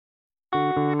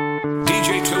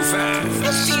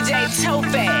Tophaz, DJ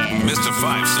Tophaz, Mr.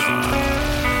 Five Star,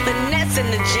 Finesse in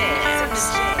the jam.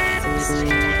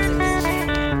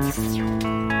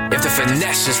 If the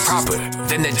finesse is proper,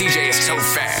 then the DJ is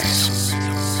Tophaz.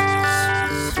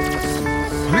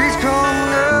 Please come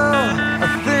now, I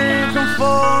think I'm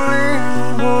falling,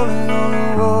 holding on the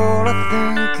wall, I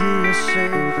think you're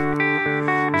safe.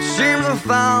 It seems I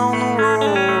found the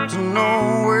road to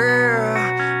nowhere,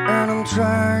 and I'm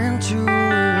trying to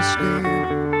escape.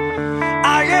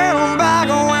 I yelled back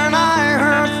when I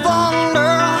heard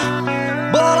thunder,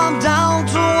 but I'm down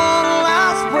to one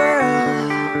last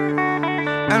breath.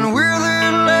 And will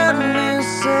it let me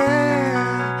say,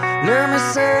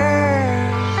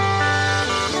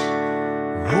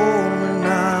 hold me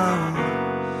now.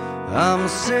 I'm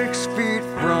 6 feet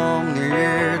from the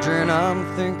edge, and I'm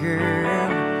thinking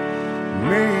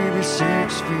maybe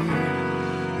 6 feet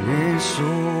is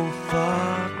so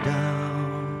far down.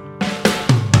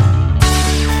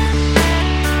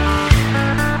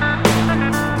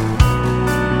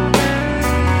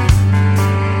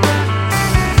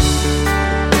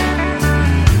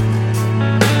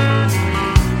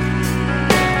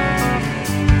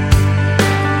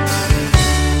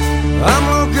 I'm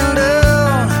looking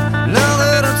down, now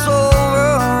that it's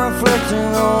over,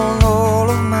 reflecting on all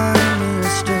of my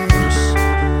mistakes.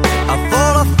 I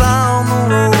thought I found the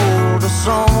road to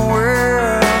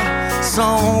somewhere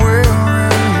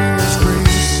in His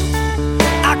grace.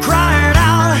 I cried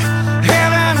out,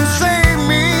 heaven save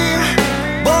me,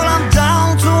 but I'm down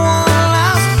to one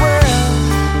last breath.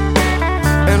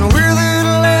 And will it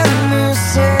let me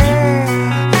say,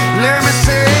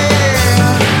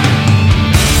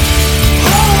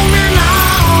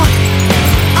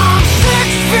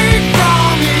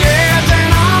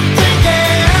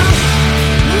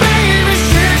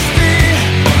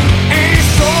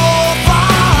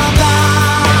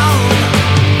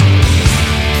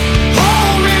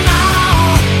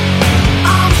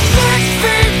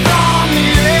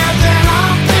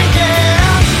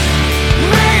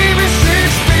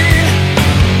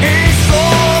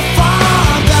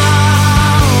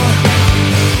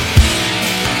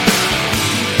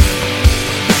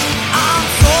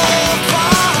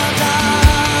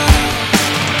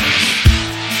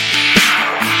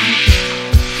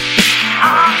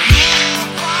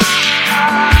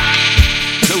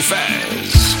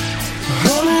 Tophaz.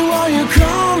 Honey, why you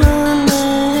calling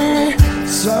me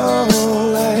so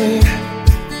late?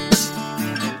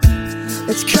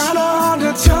 It's kinda hard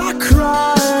to talk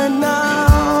right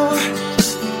now.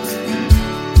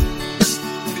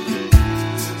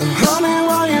 And honey,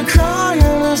 why you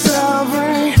crying? Is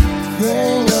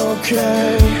everything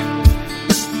okay?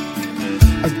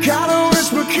 I gotta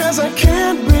whisper 'cause I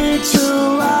can't be too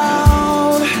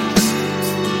loud.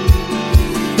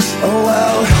 Oh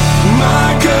well, my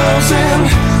girl's in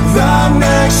the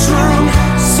next room.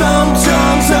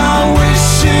 Sometimes I wish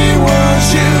she was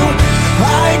you.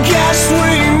 I guess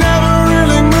we never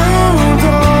really moved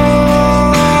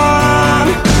on.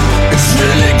 It's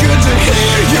really good to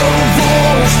hear your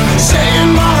voice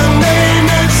saying my name.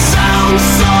 It sounds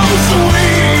so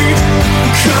sweet,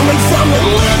 coming from the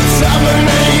lips of an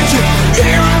angel.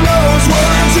 Hearing those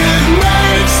words, it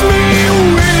makes me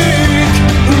weak.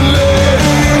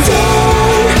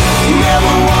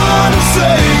 Never want to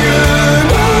say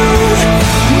goodbye,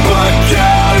 but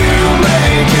girl,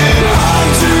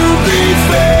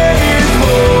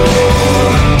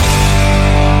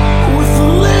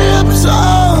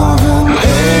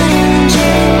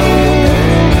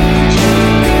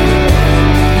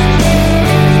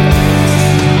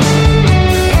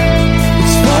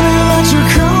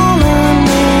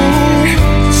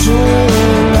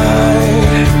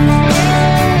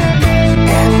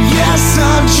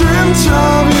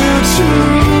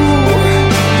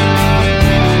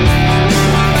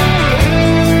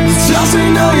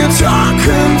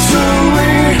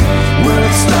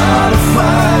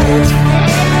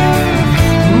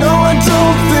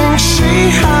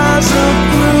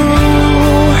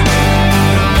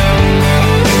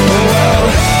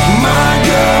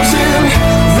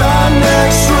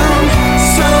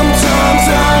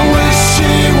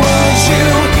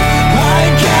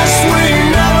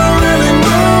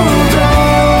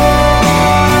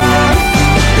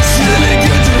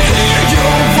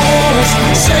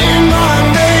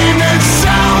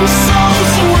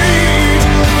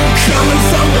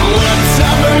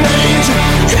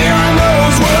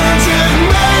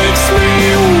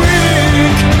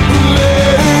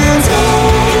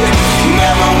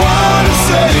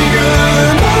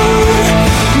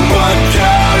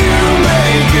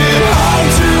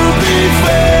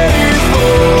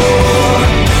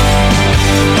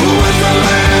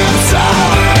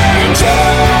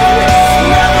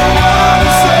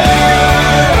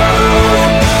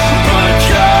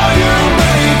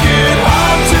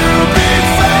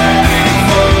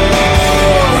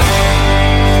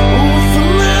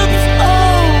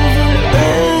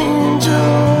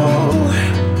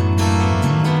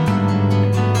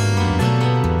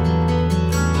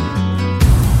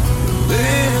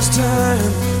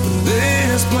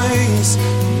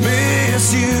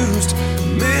 confused.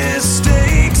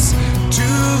 Mistakes, too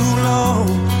long,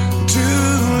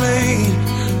 too late.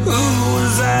 Who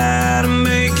was I to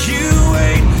make you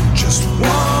wait? Just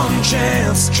one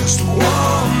chance, just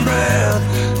one breath,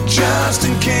 just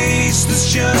in case there's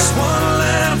just one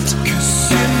left.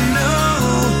 'Cause you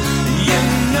know, you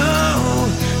know,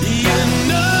 you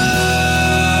know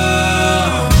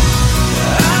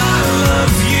I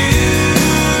love you.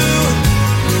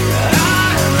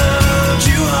 I loved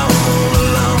you all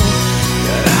along.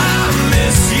 I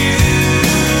miss you,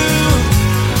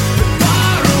 but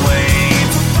far away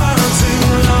for far too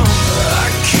long. I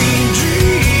keep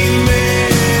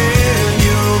dreaming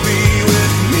you'll be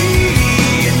with me,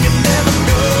 and you never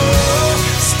know.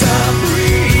 Stop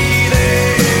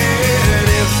breathing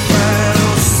if I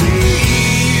don't see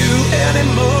you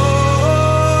anymore.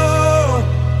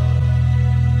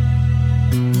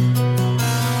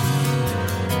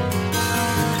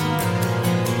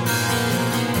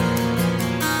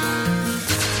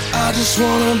 I just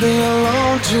wanna be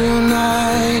alone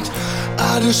tonight.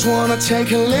 I just wanna take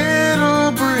a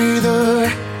little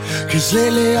breather. 'Cause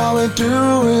lately all we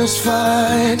do is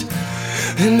fight,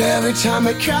 and every time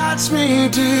it cuts me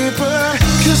deeper.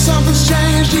 'Cause something's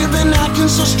changed, you've been acting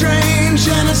so strange,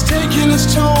 and it's taking its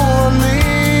toll on me.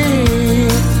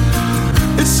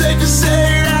 It's safe to say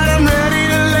that I'm ready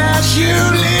to let you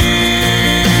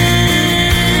leave.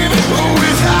 But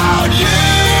without you,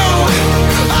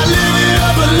 I live it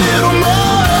up a little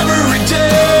more every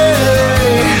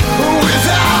day.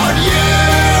 Without you,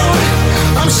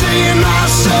 I'm seeing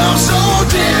myself so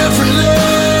differently.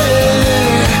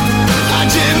 I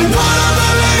didn't wanna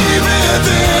believe it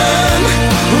then,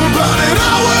 but it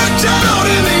all worked out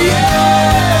in the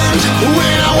end.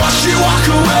 When I watched you walk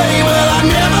away, well, I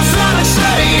never thought I'd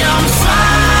say I'm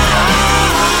fine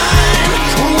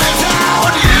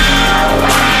without you.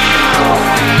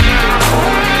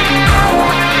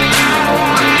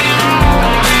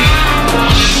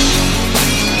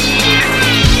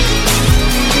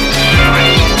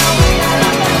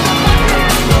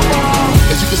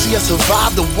 As you can see, I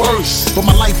survived the worst, but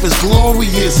my life is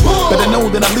glorious. Better know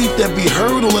that I leaped every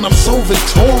hurdle and I'm so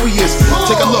victorious.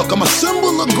 Take a look, I'm a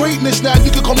symbol of greatness. Now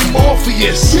you can call me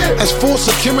Morpheus. As for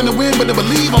securing the win, but to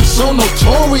believe I'm so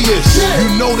notorious. You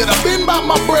know that I've been about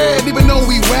my bread, even though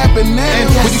we rapping now.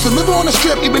 We used to live on the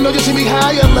strip, even though you see me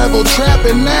higher level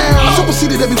trapping now. I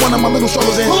superseded every one of my little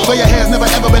struggles, and failure has never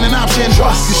ever been an option.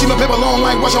 You see my paper long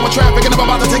like rush hour traffic, and I'm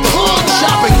about to take a hood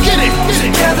shopping. Get it, get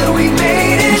it. Together we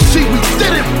made You it. see, we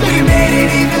did it. We made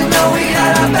it even though we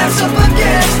had our backs up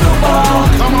against the wall.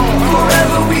 Come on.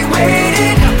 Forever we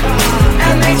waited,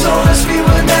 and they told us we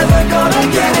were never gonna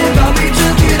get it, but we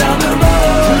took it on the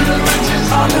road,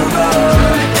 on the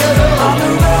road, on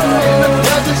the road.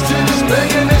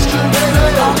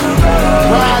 On the road.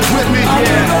 Ride with me,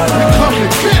 yeah. We come to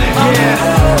get it.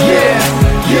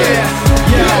 Yeah.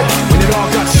 When it all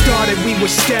got started, we were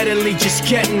steadily just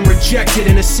getting rejected,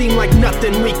 and it seemed like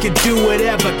nothing we could do would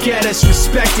ever get us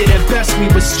respected. At best we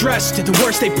were stressed, at the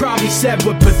worst they probably said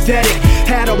we're pathetic.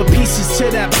 Had all the pieces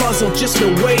to that puzzle, just no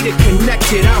way to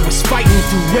connect it. I was fighting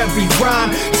through every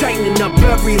rhyme, tightening up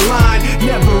every line,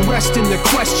 never resting the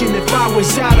question if I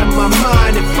was out of my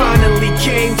mind. It finally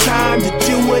came time to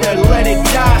do it or let it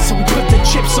die, so we put the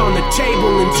chips on the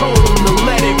table and told them to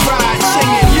let it ride,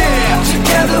 singing yeah.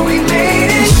 Together we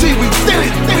made You it. see, we did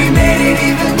it. We made it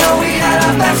even though we had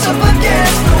our backs up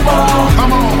against the wall.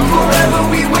 Come on. Forever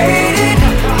we waited,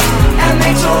 and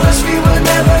they told us we were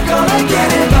never gonna get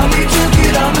it, but we took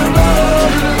it on the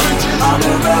road, on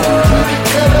the road,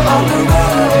 on the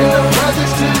road,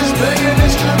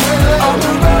 on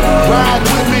the road. Ride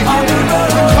with me, On the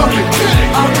road. we come to get it.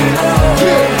 On the road.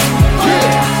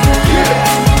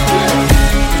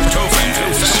 Tophaz.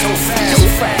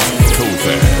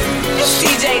 It's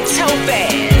DJ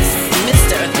Tophaz,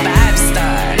 Mr.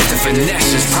 5-Star. If the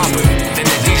finesse is proper, then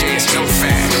the DJ is so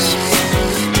fast.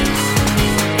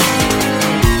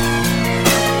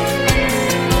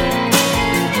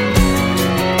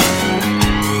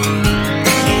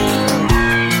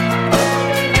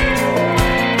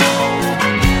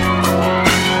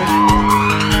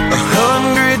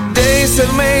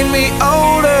 Have made me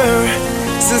older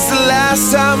since the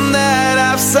last time that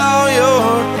I saw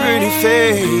your pretty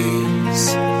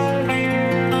face.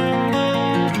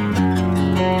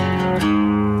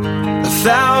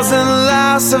 1,000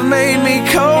 lives have made me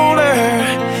colder,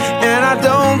 and I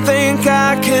don't think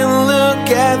I can look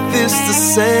at this the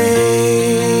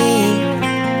same.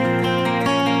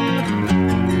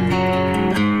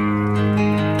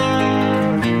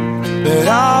 But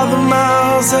all the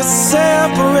miles that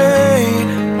separate,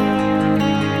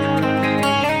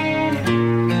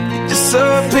 you just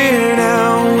disappear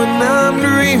now when I'm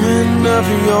dreaming of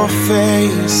your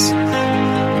face.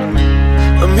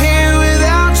 I'm here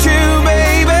without you,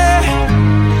 baby,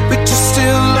 but you're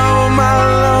still on my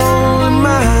lonely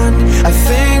mind. I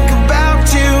think about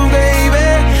you,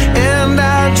 baby, and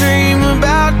I dream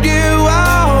about you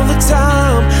all the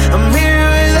time. I'm here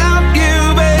without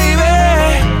you,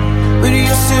 baby, but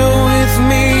you're still with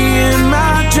me in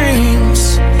my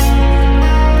dreams.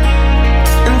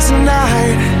 And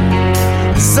tonight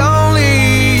it's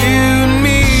only you and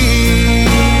me.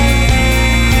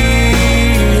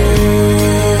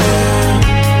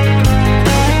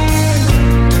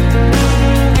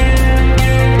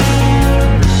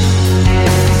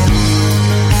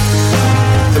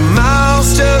 The miles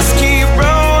just keep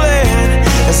rolling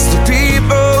as the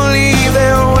people leave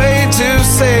their way to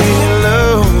say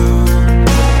hello.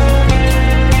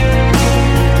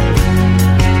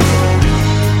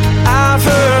 I've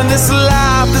heard this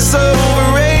life is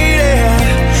overrated,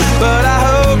 but I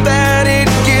hope that it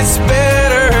gets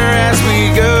better as we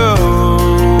go.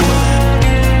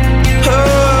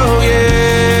 Oh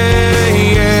yeah,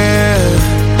 yeah.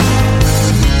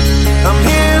 I'm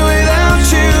here without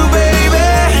you,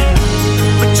 baby,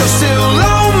 but you're still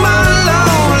on my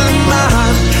lonely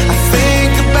mind. I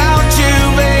think about you,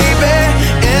 baby,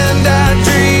 and I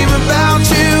dream about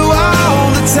you all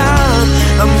the time.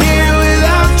 I'm here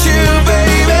without you,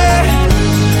 baby,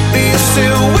 but you're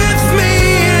still with me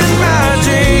in my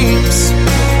dreams.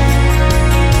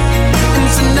 And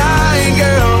tonight,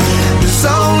 girl, there's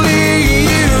only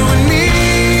you and me.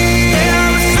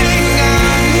 Everything I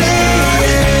know,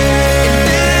 and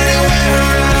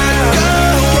anywhere I go,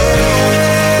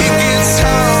 it gets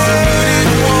hard, but it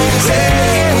won't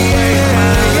take away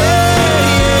my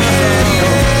love.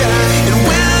 And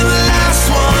when the last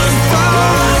one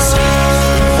falls,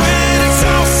 when it's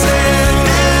all said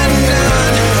and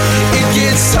done, it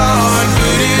gets hard,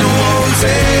 but it won't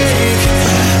take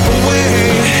away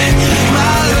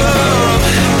my love.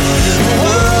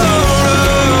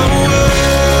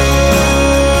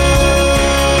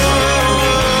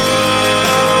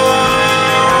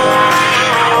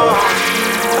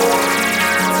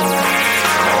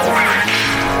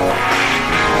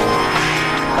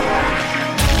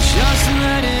 Just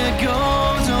let it go,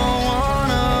 don't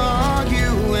wanna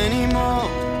argue anymore.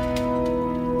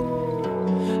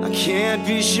 I can't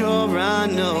be sure I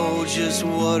know just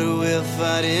what we're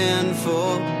fighting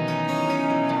for.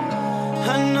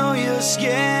 I know you're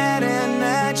scared and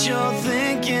that you're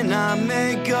thinking I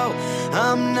may go.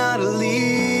 I'm not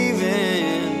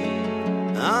leaving,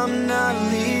 I'm not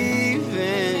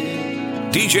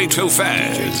leaving. DJ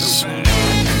Tophaz.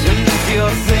 And if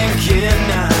you're thinking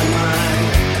I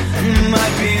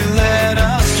might be led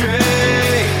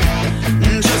astray,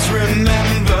 just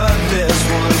remember this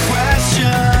one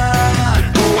question.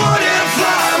 What if I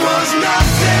was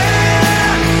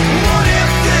nothing? What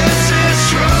if this is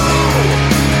true?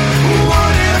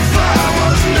 What if I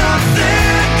was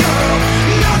nothing, girl?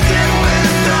 Nothing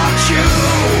without you.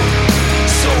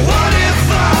 So what if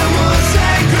I was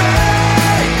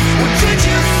angry? What did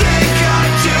you think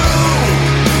I'd do?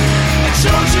 I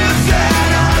told you that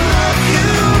I love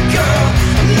you, girl.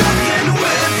 Nothing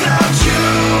without you.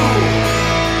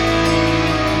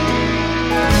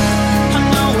 I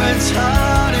know it's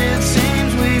hard, it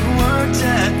seems we've worked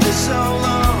at this so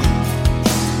long.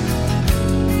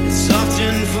 It's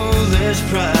often foolish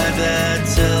pride that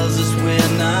tells us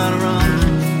we're not wrong.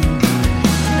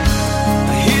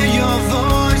 I hear your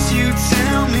voice, you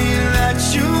tell me that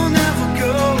you'll never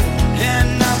go, and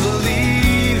I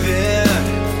believe it,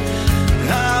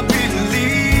 I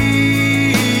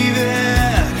believe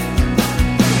it.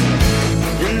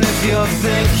 And if you're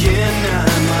thinking I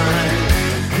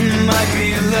might be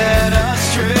led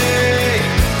astray,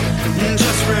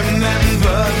 just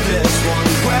remember this one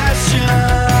question.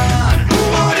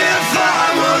 What if I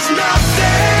was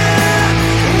nothing?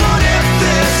 What if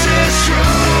this is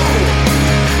true?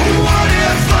 What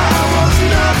if I was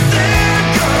nothing,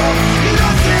 girl?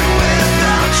 Nothing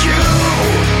without you.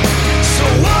 So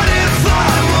what if I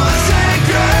was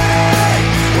angry?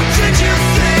 What did you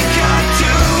think I'd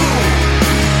do?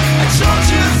 I told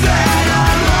you that I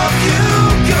love you,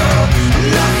 girl.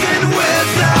 Nothing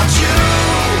without you.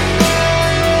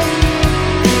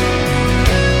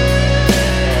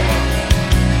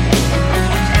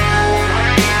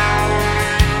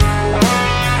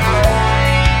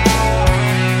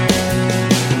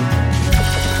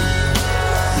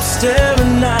 I'm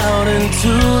staring out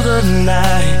into the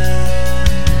night,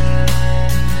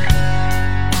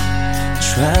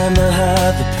 trying to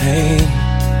hide the pain.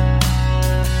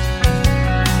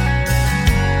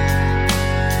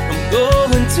 I'm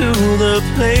going to to the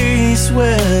place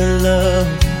where love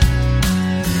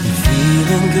and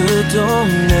feeling good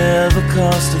don't never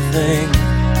cost a thing.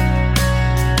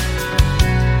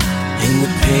 And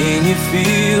the pain you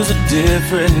feel's a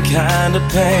different kind of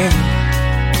pain.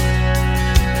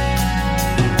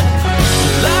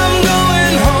 Well, I'm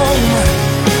going home,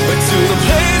 but to the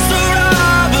place where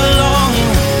I belong,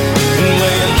 and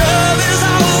where your love has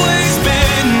always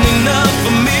been enough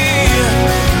for me.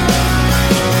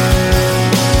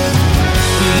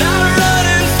 Not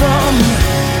running from,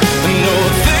 no,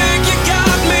 I think you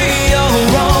got me all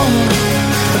wrong.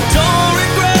 I don't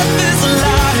regret this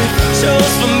life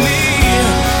chose for me.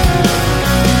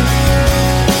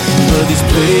 But these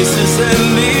places and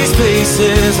these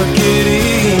spaces are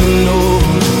getting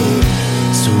old,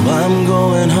 so I'm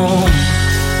going home.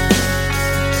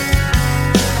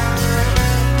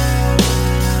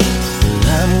 Well,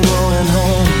 I'm going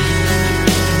home.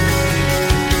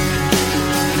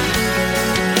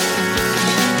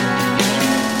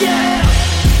 Yeah.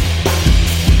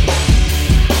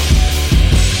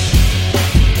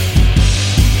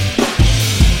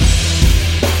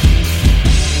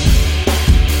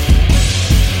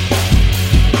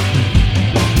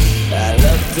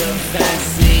 The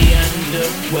fancy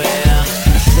underwear,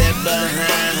 I sit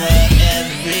behind her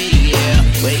every year,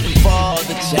 waiting for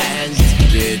the chance to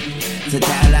get to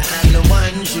tell her I'm the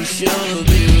one she should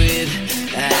be with.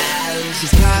 And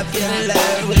she's popular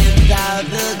with all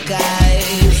the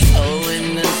guys, so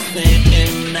innocent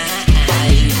in my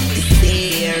eyes. To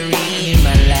see her in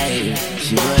my life,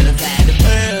 she would have had the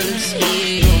world if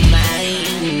she were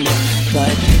mine.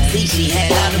 But see, she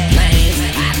had other plans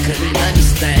I couldn't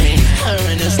understand. Her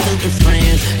and her stupid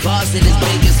friends, boss at his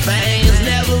biggest fans.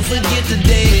 Never forget the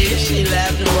day she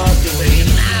laughed and walked away,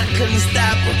 and I couldn't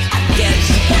stop her. I guess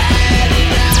she had it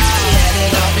all. She had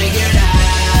it all figured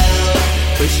out,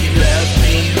 but she left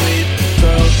me with a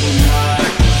broken heart.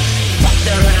 Fucked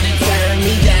around and turned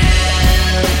me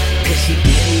down, cause she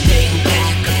didn't think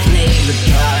I could play the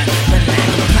part. But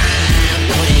now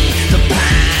the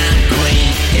prime queen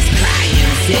is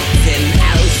crying, sitting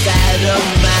outside of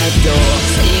my door.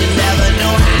 So you never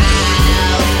know how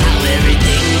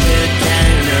everything could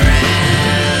turn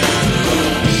around.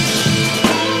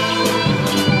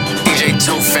 DJ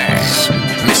Tophaz,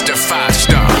 Mr.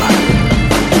 5-Star.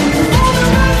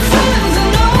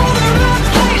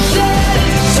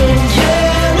 So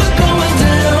yeah, we're going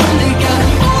down. They got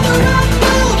all the right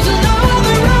moves and all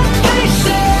the right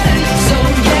faces. So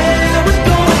yeah, we're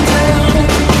going down.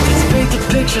 Let's paint the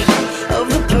picture of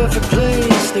the perfect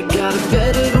place. They got it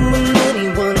better than when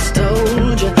anyone's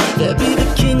told you. They'll be the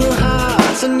king of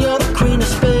hearts and you're the queen of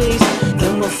space.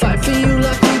 Then we'll fight for you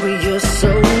like we were your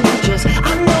soldiers.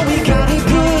 I know we got it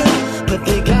good, but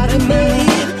they got it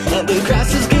made, and the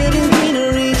grass is getting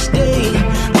greener each day.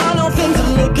 I know things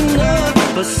are looking up,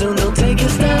 but soon they'll take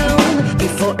us down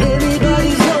before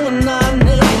anybody's knowing our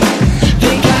name.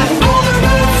 They got all the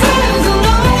right friends and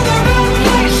all the right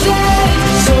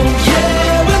places. So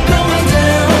yeah, we're going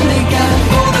down. They got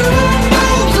all the right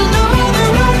moves and all the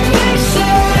right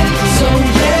faces. So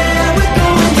yeah, we're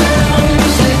going down.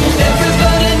 Say,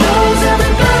 everybody knows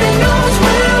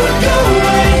where we're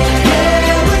going.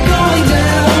 Yeah, we're going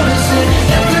down. Say,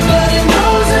 everybody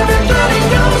knows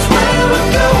where we're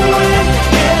going.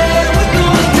 Yeah, we're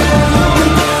going down.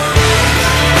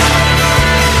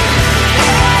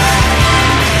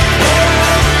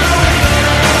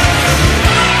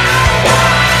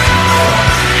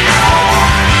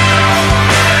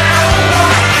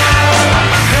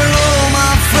 Hello,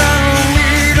 my friend, we'll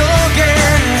meet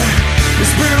again.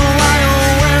 It's been a while,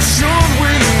 where should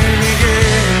we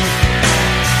begin?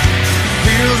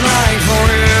 Feels like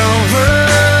forever.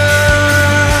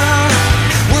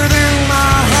 Within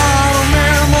my heart of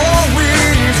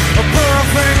memories, a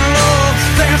perfect love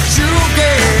that you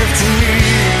gave to me.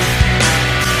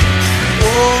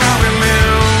 Oh, I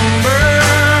remember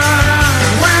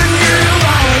when you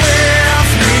are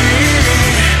with me.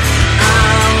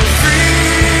 I'm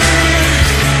free,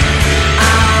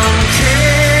 I'm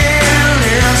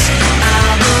careless, I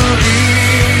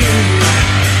believe.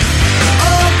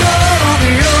 Above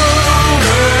the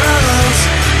others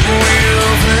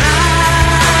will fly.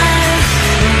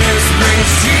 This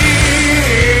brings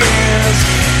tears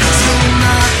to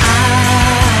my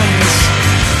eyes,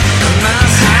 my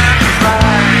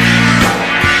sacrifice.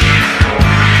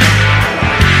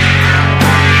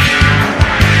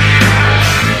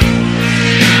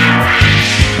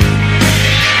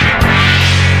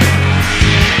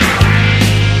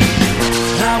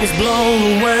 I was blown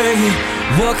away,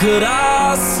 what could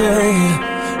I say?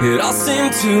 It all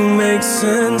seemed to make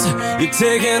sense. You're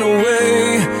taking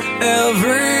away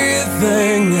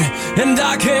everything, and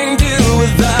I can't deal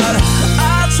with that.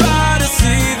 I try to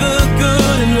see the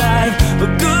good in life,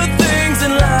 but good things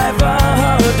in life are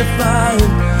hard to find.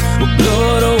 Well,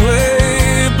 blow it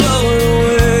away, blow it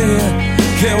away.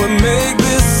 Can we make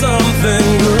this something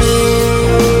good?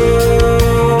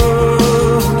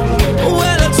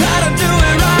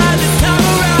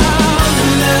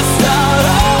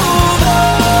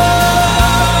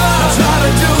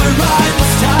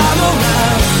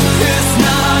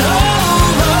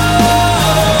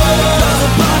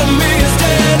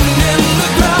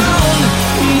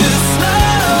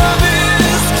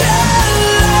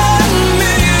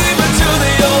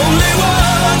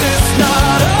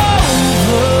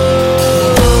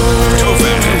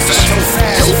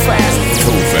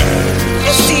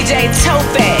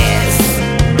 Tophaz.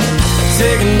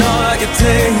 Taking all I can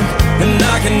take, and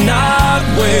I cannot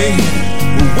wait.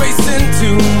 We're wasting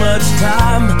too much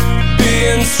time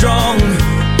being strong,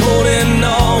 holding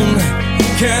on.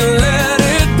 Can't let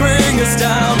it bring us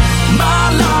down.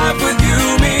 My life with you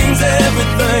means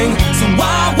everything, so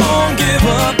I won't give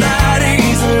up that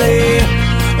easily.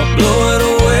 I'll blow it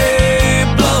away,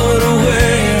 blow it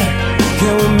away.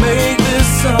 Can we make this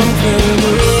something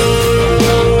good?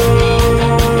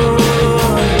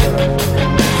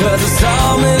 Cause it's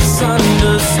all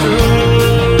misunderstood.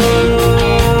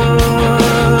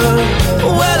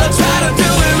 Well, I try to do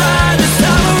it right this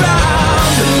time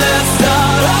around, and let's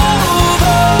start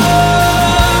over.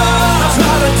 I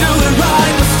try to do it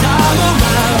right this time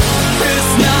around.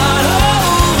 It's not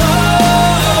over,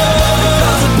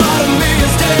 because a part of me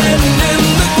is dead and in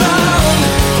the ground.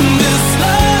 This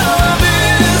love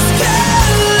is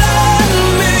killing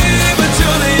me, but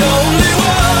you're the only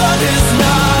one. It's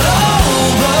not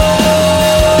over.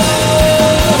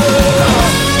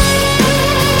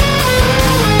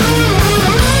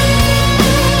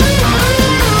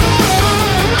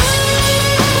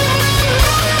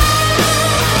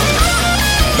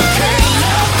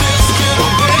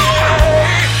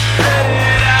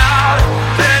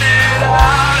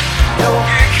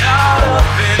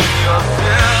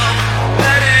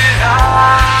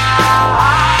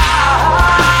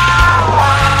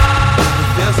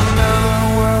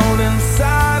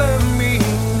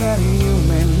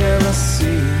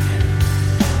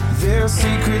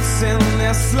 Secrets in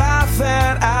this life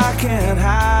that I can't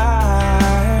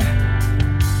hide.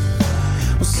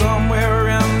 Well, somewhere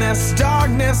in this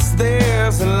darkness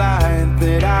there's a light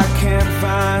that I can't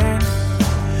find.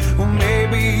 Well,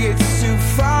 maybe it's too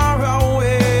far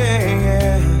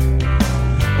away,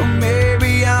 or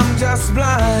maybe I'm just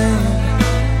blind.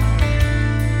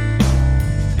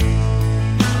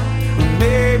 Or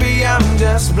maybe I'm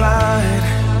just blind.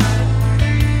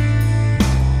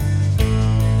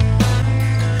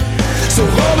 So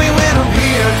hold me when I'm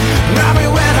here, love me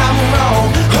when I'm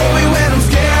wrong, hold me when I'm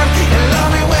scared, and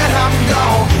love me when I'm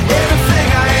gone. Everything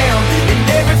I am and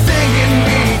everything in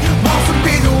me wants to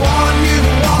be the one you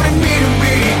wanted me to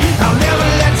be. I'll never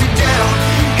let you down,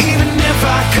 even if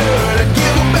I could. I'd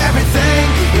give up everything,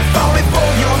 if only for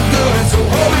your good. So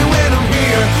hold me when I'm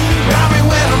here, love me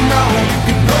when I'm wrong,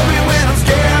 you can hold me when I'm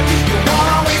scared, you won't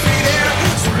always be there.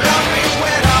 So love me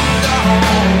when I'm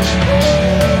gone.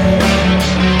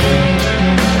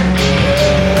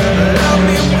 Love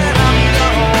me when I'm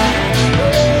gone.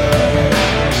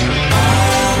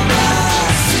 All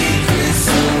my secrets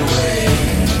away.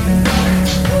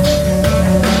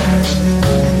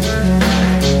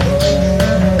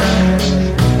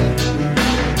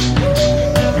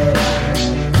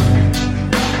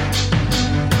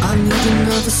 I need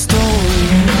another story,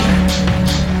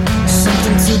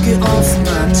 something to get off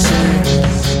my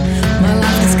chest. My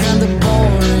life is kinda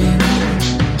boring,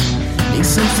 need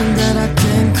something that I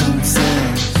can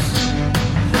confess.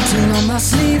 Turn on my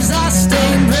sleeves, I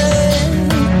stay red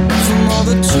from all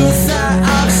the truth that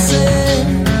I've said.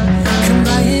 Come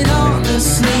by it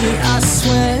honestly, I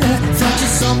swear. Thought you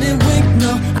saw me wink,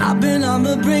 no, I've been on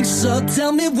the brink. So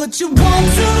tell me what you want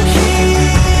to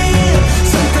hear,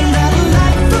 something that'll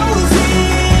light those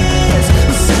ears.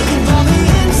 I'm sick of all the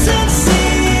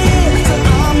insincere, so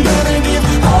I'm gonna give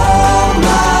all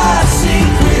my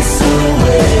secrets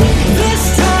away. This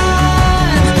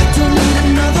time, don't need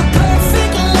another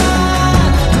perfect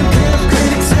line. Don't care if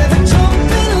critics ever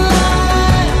jump in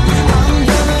line. I'm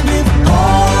gonna give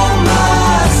all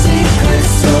my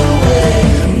secrets away.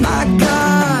 My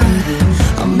God,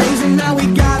 amazing how we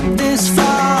got this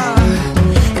far.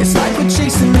 It's like we're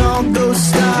chasing all those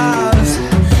stars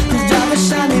who drive a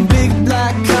shiny big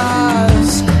black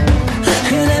cars.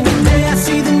 And every day I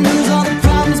see the news, all the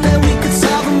problems that we could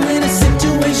solve. I'm in a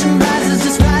situation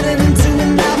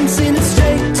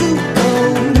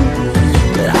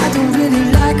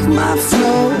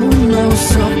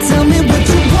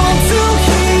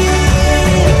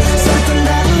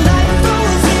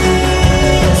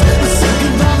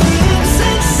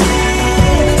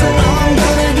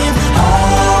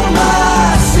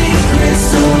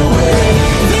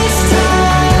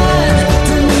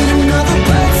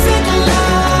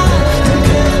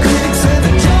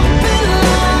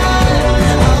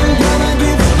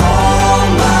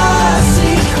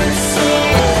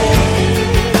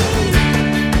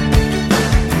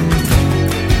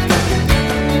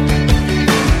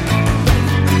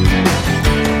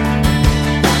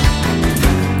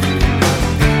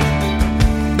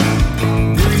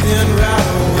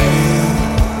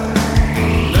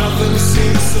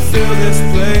fill this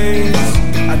place.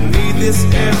 I need this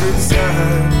every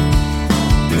time.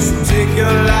 So take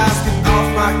your lies, get off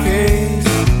my case.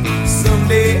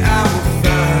 Someday I will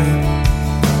find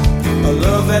a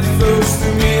love that flows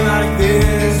through me like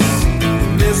this.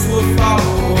 And this will fall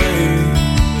away.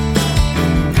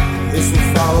 This will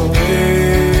fall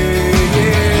away.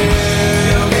 Yeah,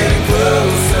 you're getting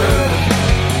closer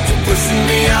to pushing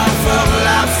me off of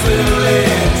life's little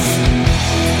edge.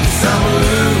 'Cause I'm a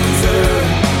loser.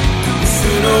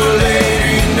 Sooner or later,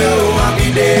 you know I'll be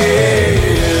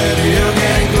dead. You're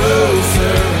getting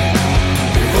closer.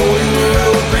 You're holding the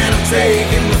rope and I'm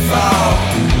taking the fall.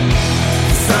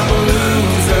 'Cause I'm a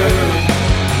loser.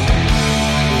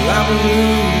 I'm a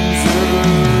loser.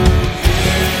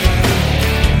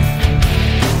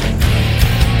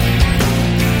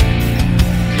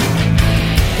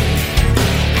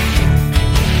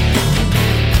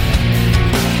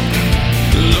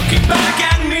 Looking back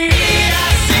at me, I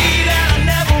see that I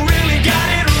never really got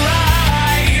it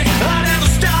right. I never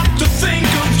stopped to think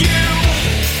of you.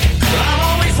 I'm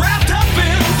always wrapped up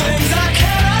in things I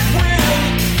cannot win.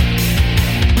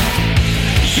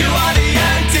 You are the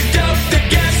antidote that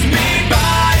gets me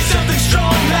by, something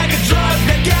strong like a drug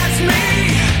that gets me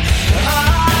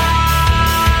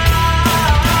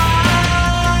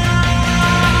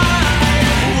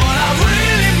What I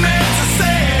really meant to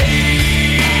say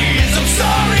is I'm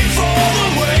sorry for the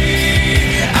way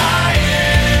I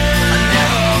am. I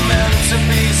never meant to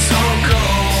be so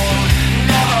cold.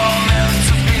 Never meant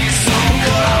to be so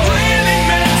cold. What I really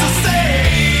meant to say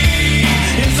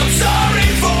is I'm sorry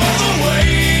for the way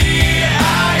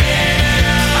I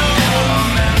am. I never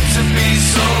meant to be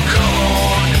so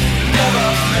cold. Never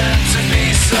meant to be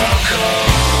so cold.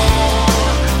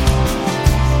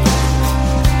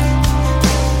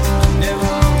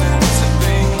 Never meant to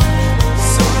be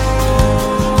so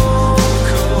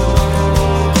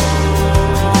cold.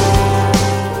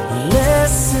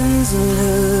 Lessons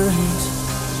learned,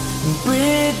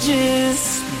 bridges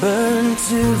burned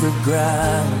to the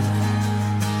ground.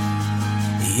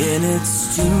 And it's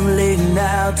too late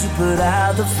now to put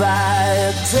out the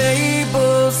fire.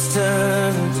 Tables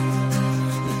turned,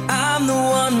 I'm the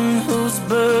one who's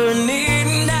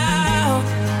burning now.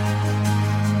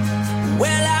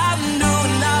 Well, I'm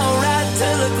doing alright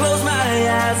till I close my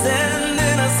eyes, and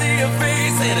then I see your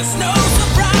face, and it's no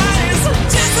surprise.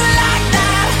 Just like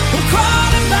that, I'm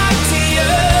crawling back to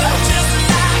you. Just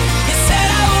like you said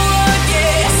I would,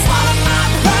 yeah. Swallow my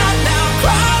pride, now I'm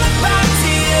crawling back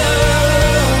to you.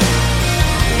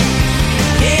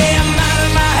 Yeah, I'm out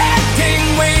of my head, can't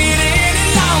wait any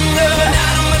longer.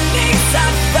 Down on my knees, I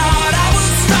thought I was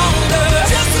stronger.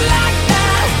 Just like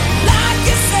that, like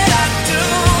you said I do.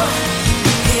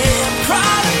 Yeah, I'm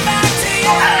crawling back to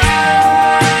you.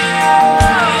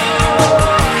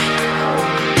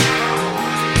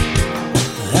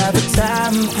 How the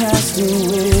time passed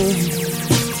away,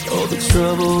 all the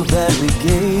trouble that we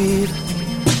gave,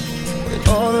 and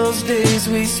all those days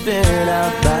we spent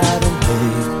out by the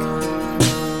lake.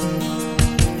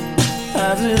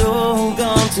 How's it all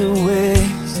gone to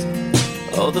waste?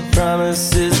 All the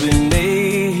promises we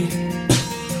made,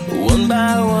 one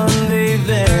by one they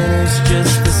vanished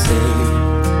just the same.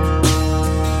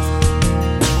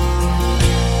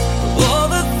 All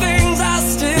the things I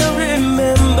still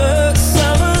remember,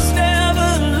 summers never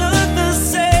look the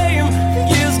same.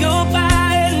 Years go by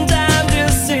and time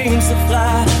just seems to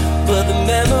fly, but the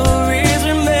memories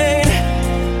remain.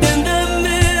 In the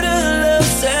middle of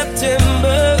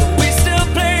September, we still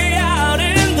play out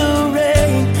in the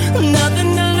rain.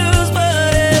 Nothing to lose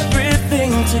but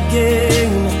everything to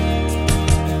gain.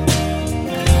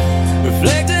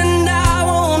 Reflecting now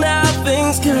on how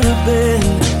things could have been,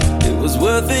 it was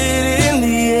worth it in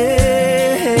the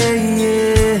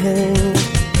end.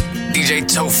 DJ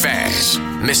Tophaz,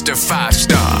 Mr.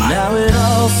 5-Star. Now it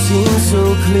all seems so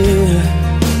clear,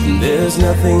 there's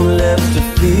nothing left to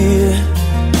fear.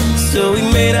 So we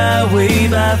made our way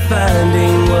by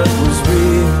finding what was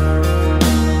real.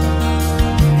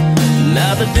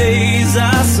 Now the days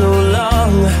are so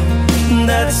long,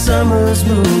 that summer's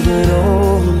moving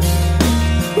on.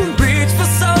 Reach for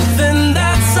something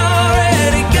that's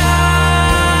already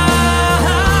gone.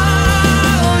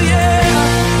 Oh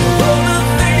yeah, all the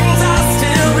things I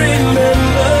still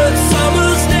remember.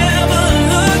 Summers never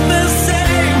look the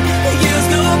same. Years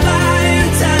go by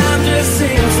and time just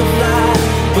seems to fly,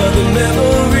 but the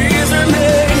memories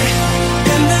remain.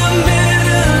 In the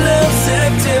middle of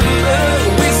September,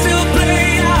 we still play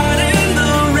out in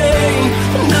the rain.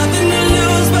 Nothing to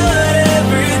lose but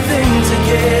everything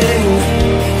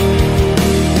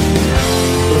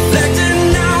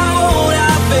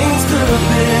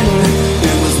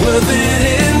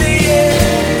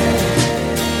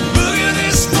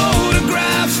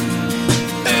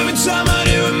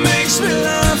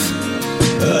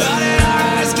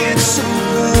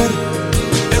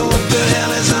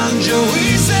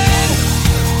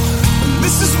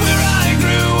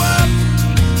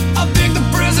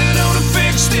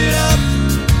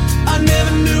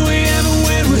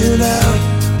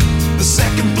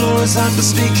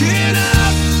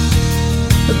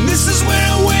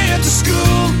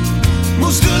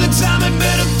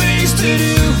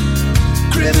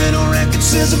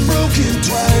tears are broken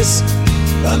twice.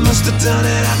 I must have done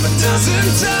it half a dozen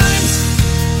times.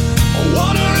 I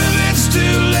wonder if it's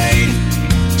too late.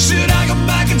 Should I go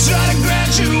back and try to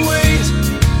graduate?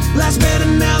 Life's better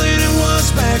now than it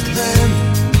was back then.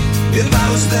 If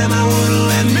I was them, I wouldn't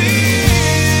let me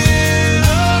in.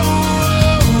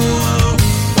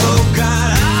 Oh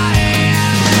God,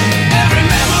 every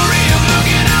memory of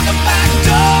looking out the back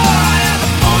door. I have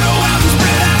a photo album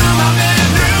spread out on my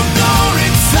bedroom floor.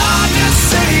 It's hard to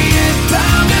say it,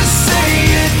 time to say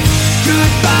it.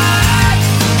 Goodbye,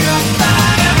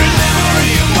 goodbye. Every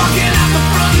memory of walking out the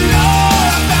front door.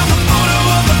 I found the photo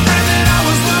of the friend that I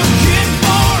was looking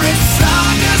for. It's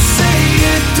hard to say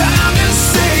it, time to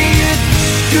say it.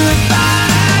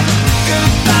 Goodbye,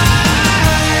 goodbye.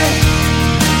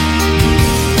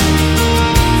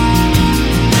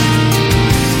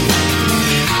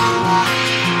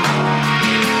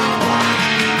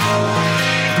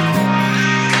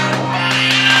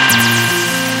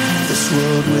 This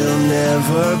world will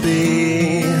never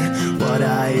be what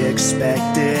I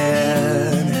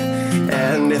expected.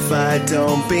 And if I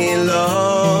don't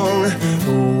belong,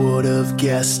 who would have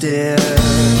guessed it?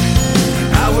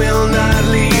 I will not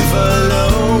leave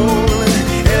alone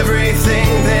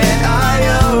everything that I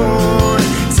own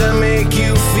to make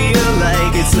you feel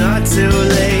like it's not too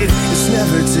late. It's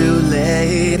never too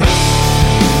late.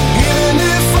 Even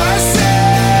if I say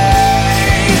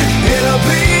it'll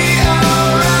be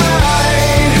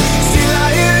alright, still I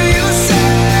hear you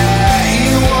say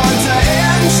you want to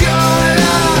end your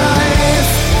life.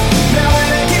 Now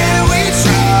and again we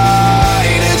try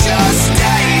to just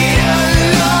stay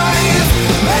alive.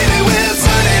 Maybe we'll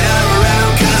turn it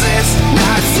around, 'cause it's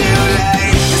not too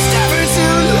late. It's never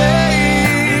too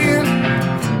late.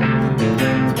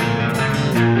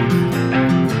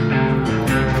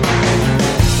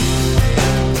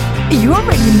 You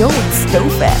already know it's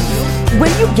Tophaz.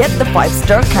 When you get the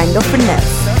 5-star kind of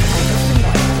finesse.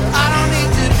 I don't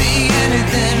need to be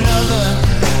anything other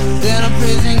than a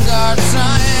prison guard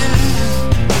son.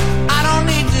 I don't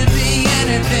need to be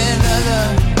anything other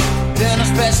than a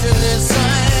specialist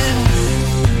son.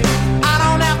 I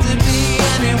don't have to be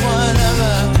anyone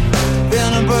other than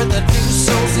a birth of two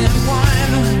souls in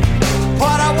one.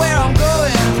 What I where I'm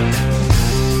going,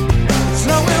 it's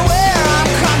knowing where I'm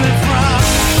coming from.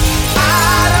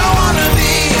 I don't wanna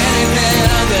be anything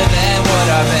other than what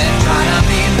I've been trying to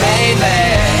be lately.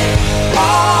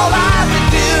 All I can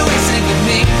do is think of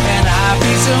me and have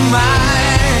peace of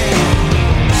mind.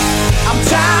 I'm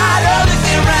tired of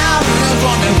looking around and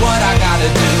wondering what I gotta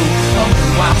do or who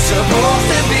I'm supposed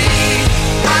to be.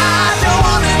 I don't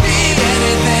wanna be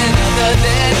anything other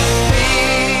than me.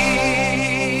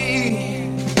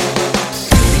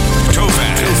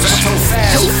 Tophaz.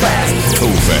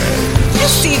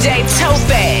 It's DJ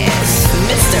Tophaz,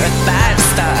 Mr.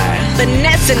 5-star.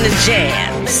 Finesse in the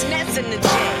jams. Finesse in the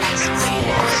jams.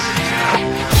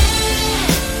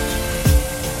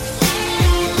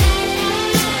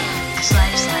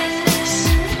 Life's like this.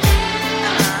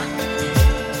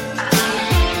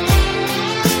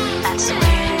 That's the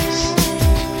way it is.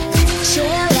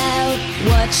 Chill out,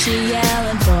 what you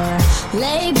yelling for?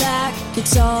 Lay back,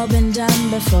 it's all been done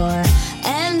before.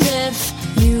 And if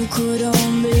you could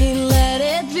only let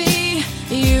it be,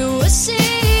 you would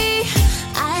see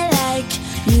I like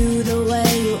you the way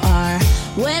you are.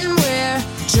 When we're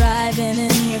driving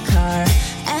in your car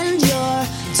and you're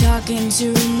talking to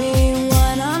me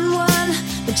one-on-one,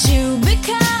 but you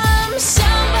become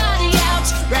somebody else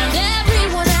round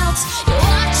everyone else. You're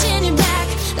watching your back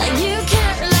like you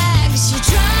can't relax. You're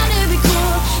trying to be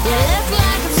cool, you look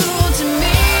like a fool to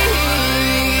me.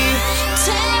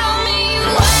 Tell me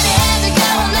why you had to go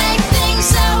and make things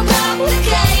so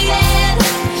complicated.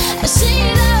 I see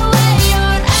the way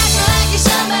you're acting like you're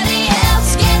somebody else,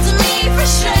 gets me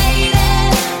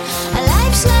frustrated.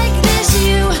 Life's like this,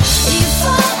 you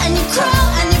fall and you crawl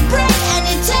and you break and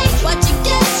you take what you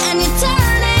get and you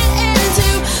turn it into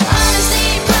honesty.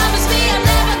 Promise me I'm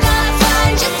never gonna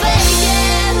find you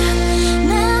faking.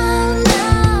 No, no,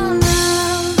 no.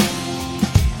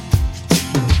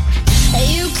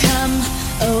 You come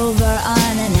over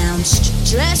unannounced,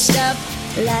 dressed up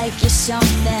like you're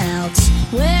something else.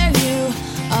 Where you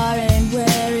are and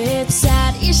where it's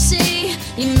at, you see,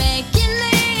 you're making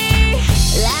me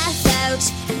laugh out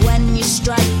when you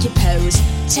strike your pose.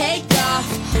 Take off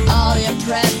all your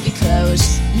preppy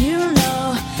clothes. You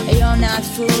know you're not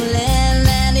fooling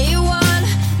anyone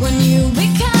when you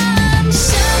become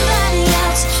somebody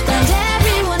else and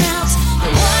everyone else.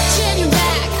 You're watching your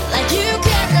back like you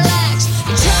can't relax.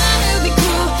 You're trying to be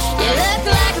cool, you look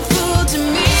like a fool to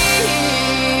me.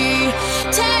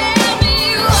 Tell me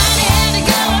why you had to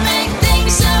go and make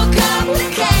things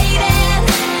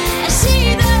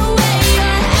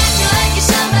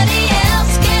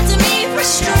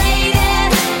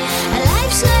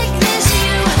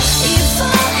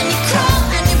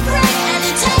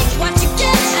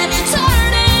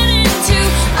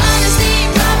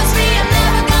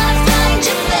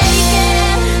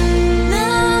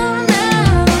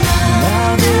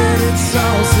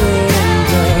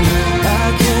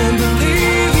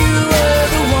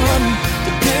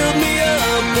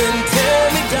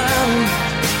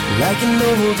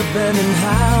old abandoned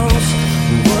house.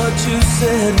 What you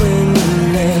said when you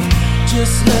left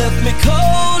just left me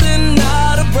cold and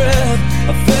out of breath.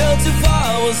 I fell too far,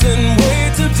 I was in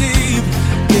way too deep.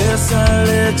 Guess I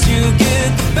let you get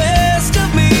the best of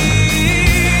me.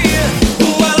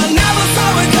 Well, I never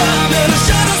saw it coming. I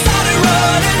should have started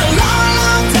running a long,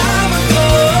 long time ago.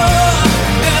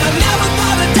 And I never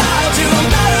thought I'd doubt you. I'm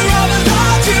better off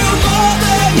without you. More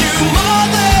than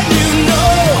you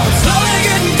know. I'm slowly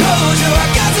getting closure. I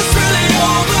guess it's really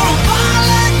over. I'm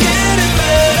finally getting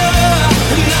better.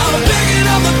 And now I'm picking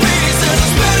up the pieces. I'm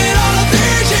spending all of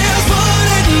these years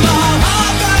putting my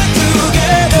heart back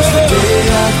together. Just the day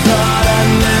I thought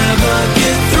I'd never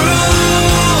get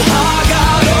through, I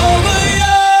got over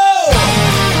you.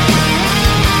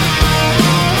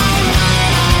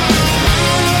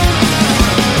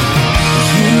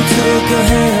 You took a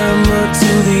hammer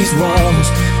to these walls,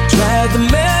 dragged the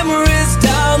memories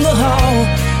down the hall,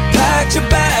 packed your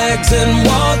bags and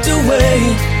walked away.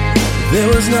 There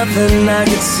was nothing I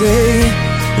could say.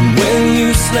 And when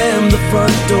you slammed the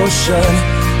front door shut,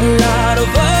 a lot of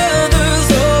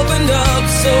others opened up.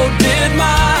 So did my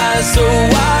eyes, so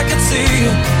I could see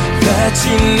that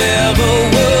you never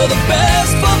were the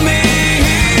best for me.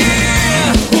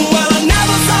 Well, I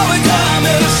never saw it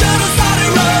coming. I should have started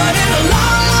running a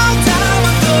long, long time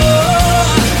ago.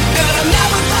 And I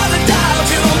never thought I'd doubt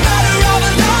you. I'm better off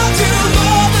without you.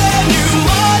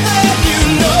 More than you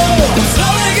know. I'm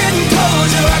slowly getting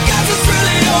closure. I guess it's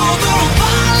really over. I'm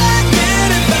finally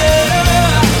getting better.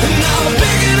 And now I'm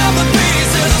picking up the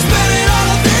pieces. I'm spending all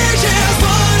of these years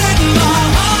putting my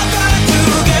heart back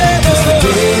together. Just the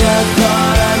day I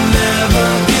thought I'd never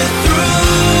get through,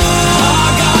 I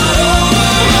got over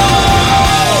you.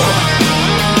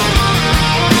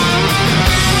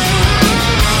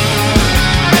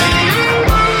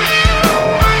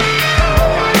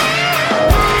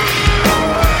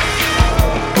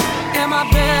 Am I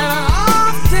better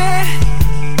off dead?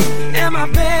 Am I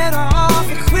better off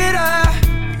a quitter?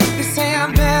 They say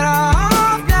I'm better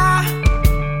off now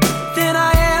than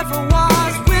I ever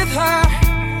was with her.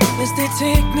 As they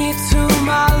take me to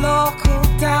my local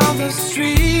down the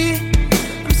street,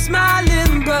 I'm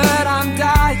smiling but I'm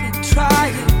dying,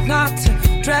 trying not to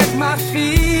drag my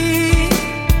feet.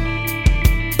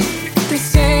 They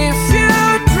say a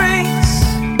few drinks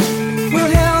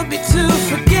will help me to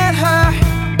forget her,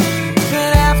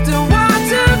 but after one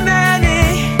too many,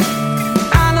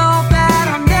 I know that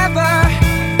I'm never.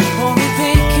 Only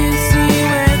they can see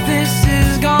where this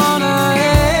is gonna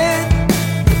end.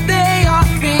 But they all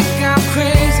think I'm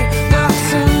crazy, but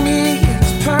to me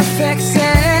it's perfect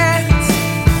sense.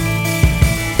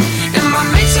 And my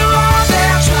mates are all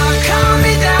there trying to calm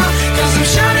me down, 'cause I'm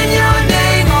shouting your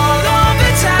name all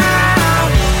over town.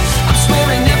 I'm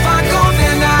swearing if I go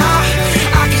there now,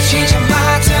 I can change my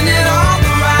mind, turn it all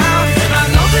around. I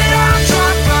know that I'm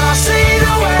drunk, but I'll say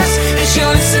the words, and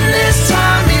she'll listen this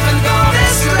time, even though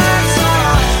this last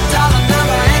dollar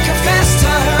number ain't confessed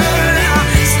to her. I'm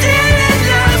still in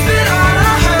love, but all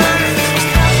I heard was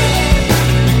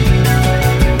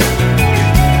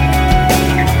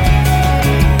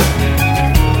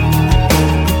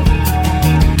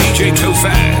DJ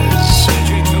Tophaz.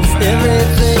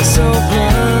 everything's so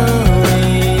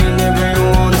blurry and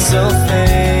everyone's so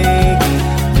fake,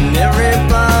 and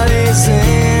everybody's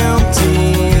empty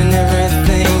and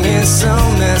everything is so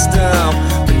messed up,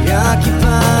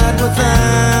 preoccupied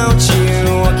without you.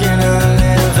 What can I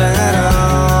live at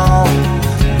all?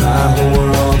 My whole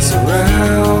world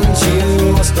surrounds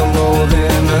you. I stumble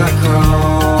then I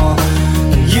crawl.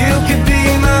 You could be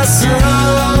my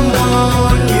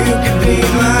someone, you could be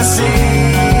my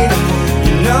seed.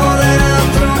 You know that I'll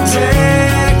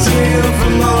protect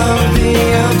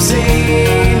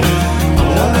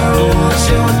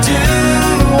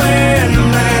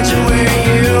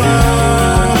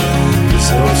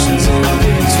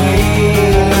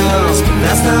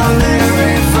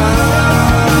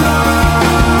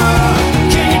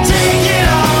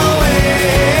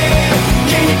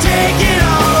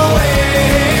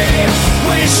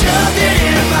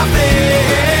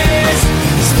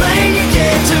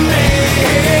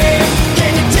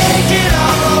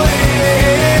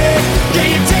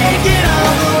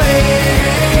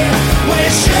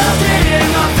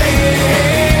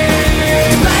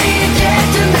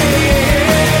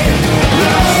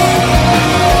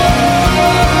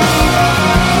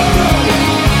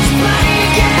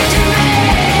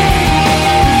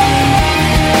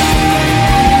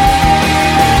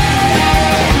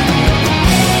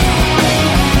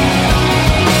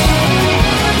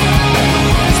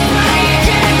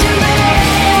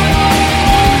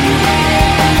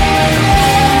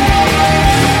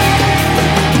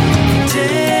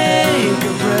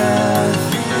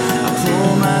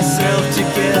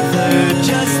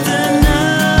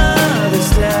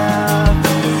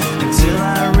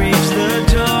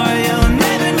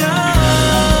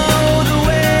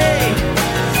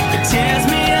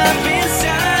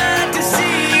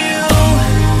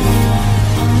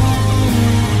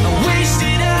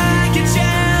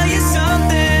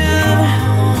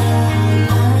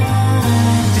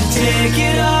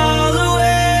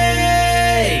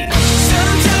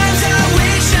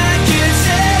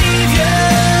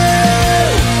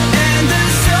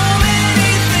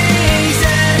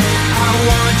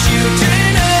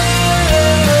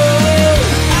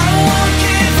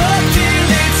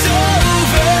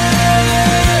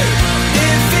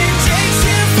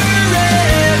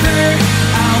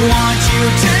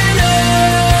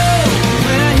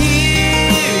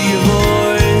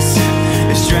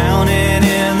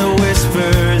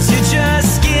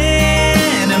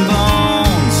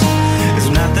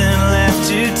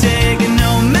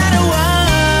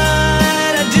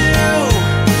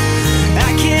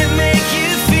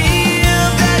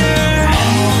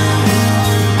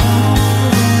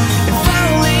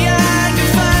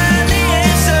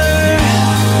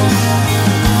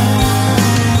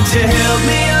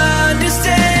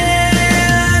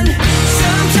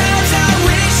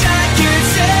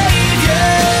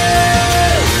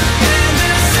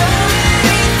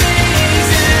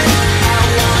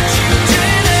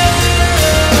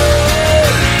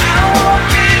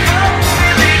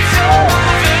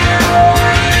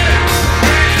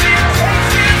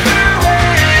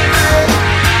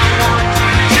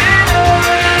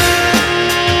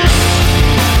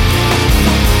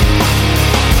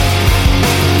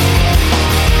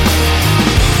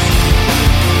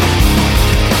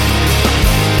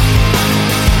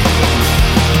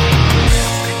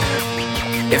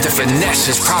the finesse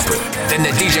is proper, then the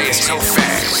DJ is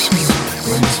Tophaz.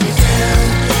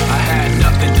 I had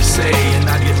nothing to say, and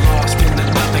I'd get lost in the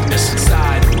nothingness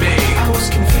inside of me. I was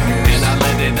confused, and I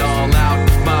let it all out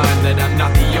of mind that I'm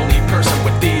not the only person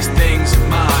with these things in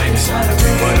mind.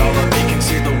 But all of me can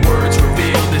see the words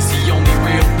revealed is the only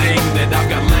real thing that I've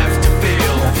got left to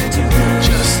feel.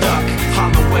 Just stuck,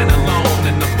 hollow and alone,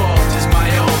 and the fault is my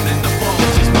own, and the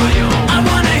fault is my own. I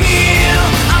wanna heal,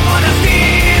 I wanna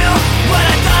feel what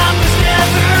I thought was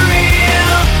never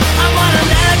real. I wanna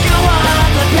let go of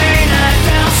the pain I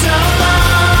felt so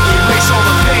long. Erase all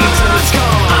the pain till it's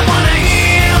gone. I wanna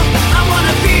heal, I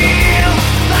wanna feel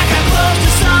like I'm close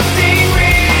to something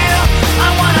real. I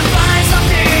wanna find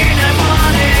something I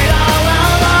wanted all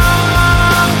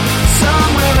along,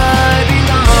 somewhere I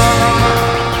belong.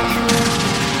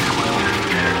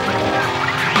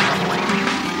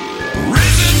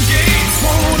 Prison gates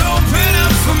won't open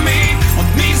up for me. On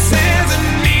these hands and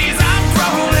knees I'm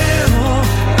crawling.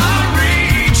 I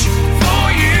reach for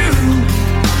you.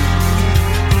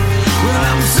 Well,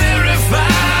 I'm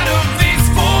terrified of these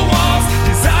four walls.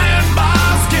 These iron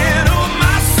bars can't hold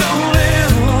my soul in.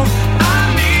 All I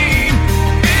need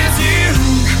is you.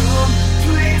 Come,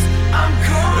 please, I'm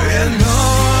calling. And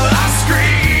all I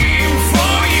scream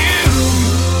for you.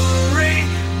 Hurry,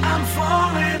 I'm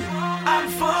falling, I'm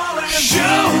falling.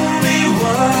 Show me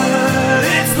what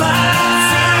it's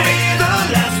like. The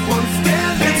last one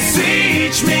standing. And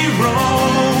teach me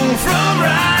wrong from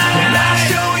right. And I'll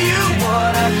show you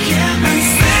what I can be. And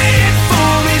say it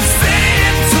for me, say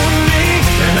it to me.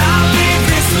 And I'll leave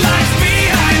this life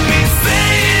behind me. Say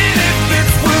it if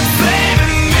it's worth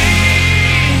saving me.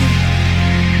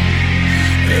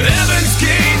 Heaven's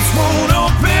gates won't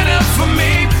open up for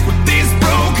me. With these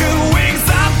broken wings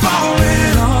I'm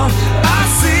falling. All I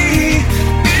see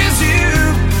is you.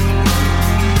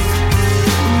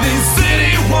 These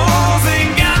city walls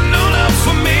ain't got no love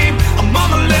for me. I'm on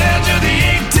the ledge of the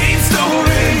 18th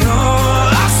story. All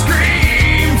I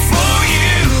scream for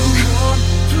you. Come,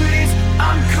 please,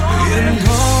 I'm calling. And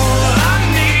all I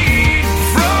need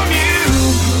from you.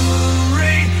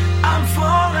 Hurry, I'm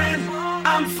falling,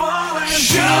 I'm falling.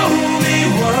 Show me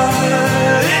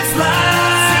what it's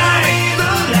like.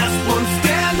 The last one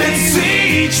standing. And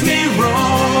teach me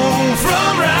wrong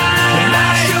from right. And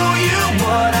I'll show you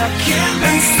what I can be.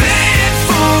 And say it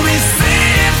for me, say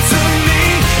it to me.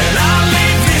 And I'll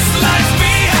leave this life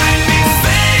behind me.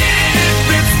 Say it if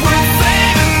it's worth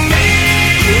saving me.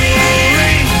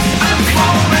 Hurry, I'm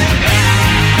falling.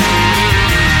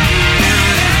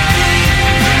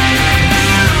 I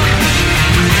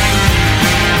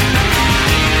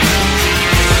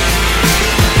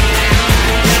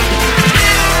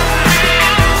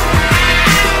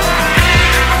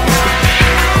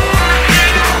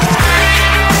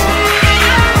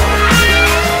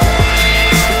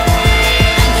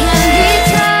can be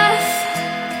tough,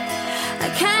 I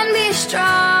can be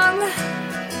strong,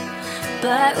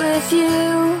 but with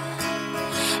you,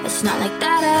 it's not like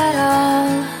that at all.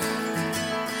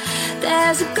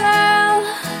 There's a girl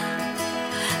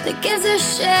that gives a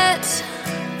shit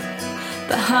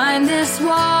behind this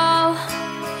wall.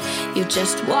 You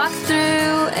just walk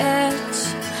through it,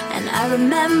 and I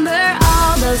remember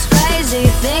all those crazy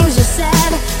things you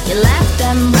said. You left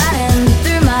them running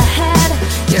through my head.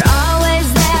 You're always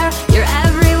there, you're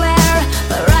everywhere,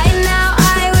 but right now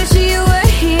I wish you were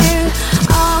here.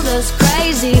 All those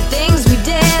crazy things we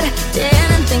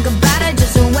didn't think about it,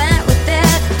 just went with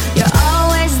it. You're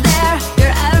always there,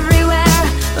 you're everywhere,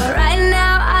 but right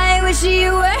now I wish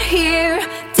you were here.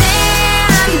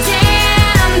 Damn,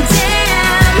 damn,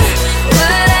 damn,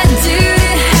 what I do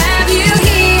to have you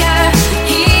here,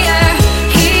 here,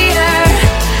 here.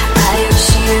 I wish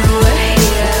you were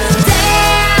here.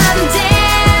 Damn,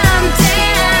 damn,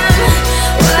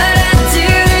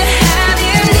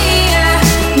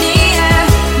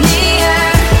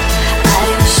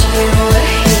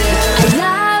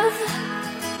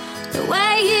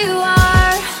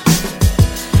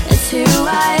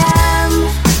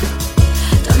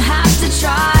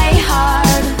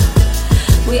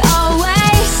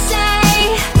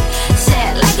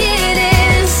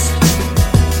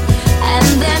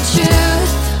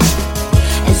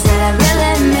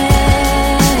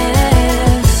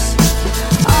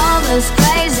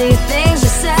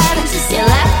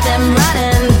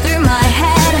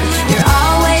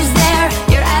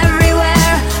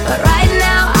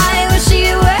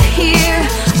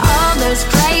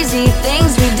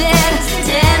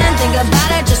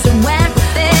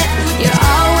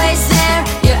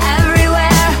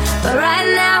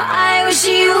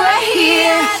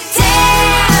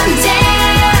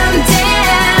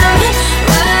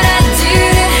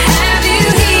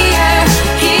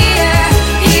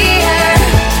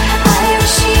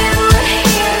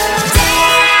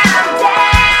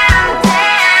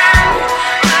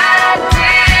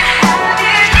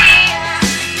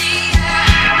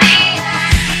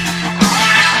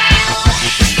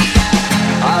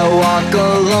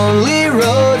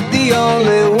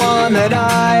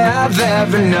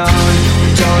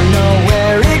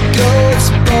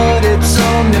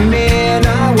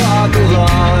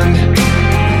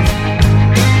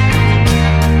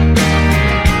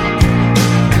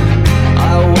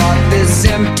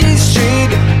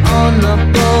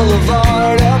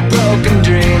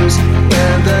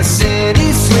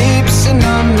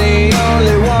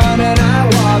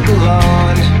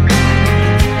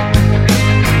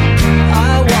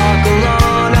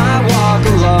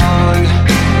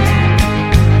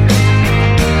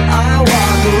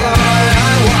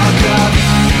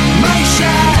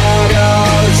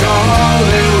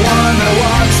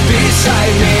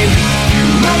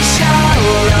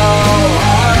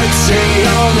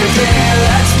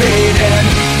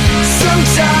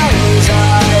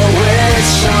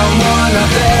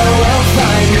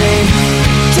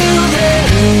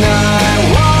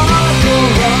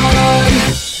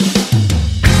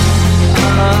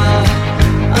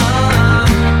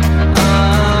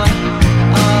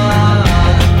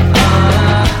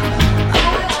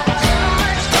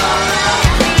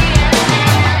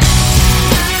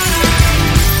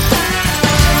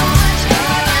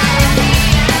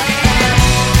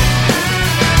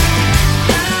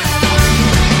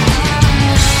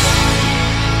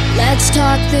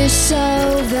 talk this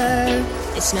over.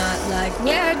 It's not like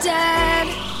we're dead.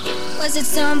 Was it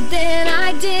something I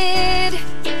did?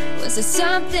 Was it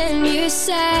something you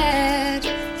said?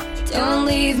 Don't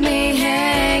leave me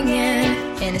hanging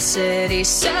in a city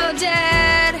so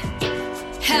dead,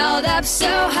 held up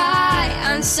so high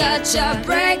on such a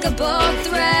breakable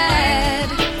thread.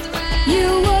 You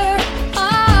were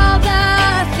all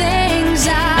the things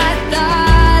I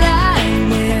thought I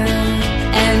knew,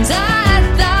 and I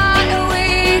thought we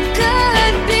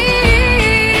could be.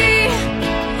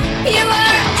 You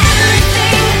were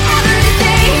everything,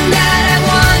 everything that I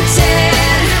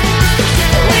wanted.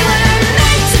 We were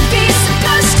meant to be,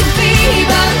 supposed to be,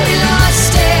 but we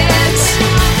lost it.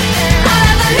 All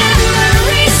of the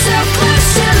memories so close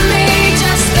to me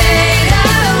just fade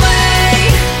away.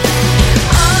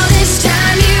 All this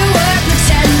time you were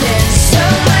pretending, so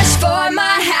much for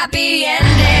my happy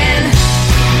ending.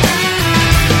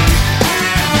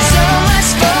 So much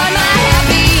for my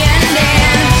happy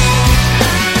ending.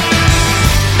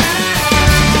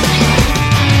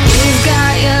 You've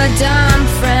got your dumb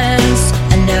friends,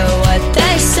 I know what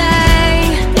they say.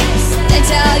 They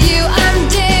tell you I'm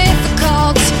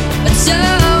difficult, but so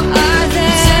are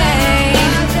they.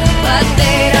 But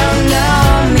they don't know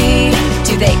me.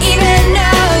 Do they even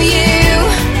know you?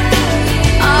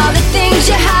 All the things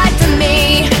you hide from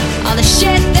me, all the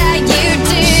shit that you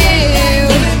do.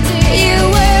 You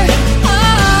were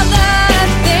all the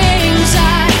things I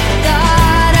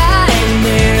thought I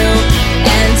knew,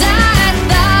 and I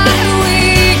thought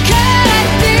we could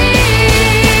be.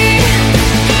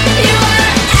 You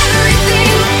were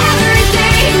everything,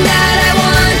 everything that I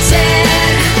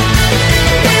wanted.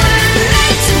 We were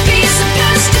meant to be,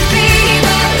 supposed to be,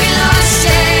 but we lost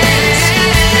it.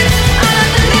 All of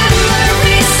the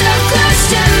memories so close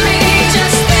to me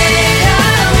just fade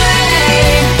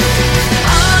away.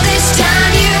 All this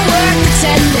time you were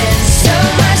pretending, so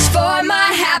much for my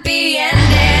happy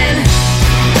ending.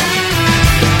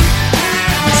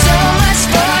 So much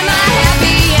for my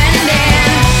happy ending.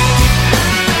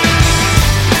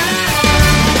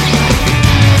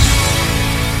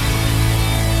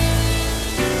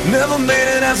 Never made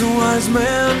it as a wise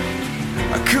man.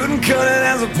 I couldn't cut it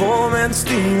as a poor man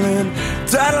stealing.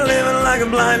 Tired of living like a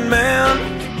blind man.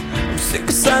 I'm sick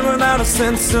aside without a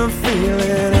sense of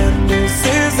feeling. And this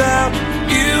is how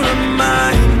you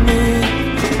remind me.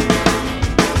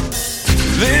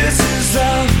 This is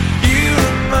how you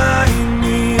remind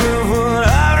me of what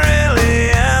I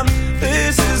really am.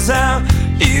 This is how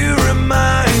you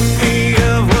remind me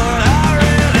of what I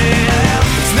really am.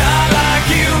 It's not like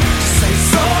you to say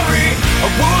sorry. I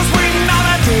was waiting on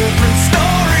a different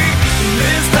story. And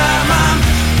this time I'm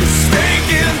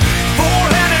mistaken for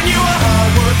letting you a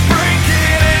heart worth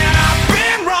breaking. And I've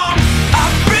been wrong,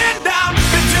 I've been down,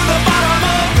 been to the bottom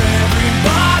of every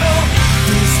bottle.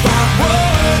 These five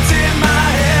words in my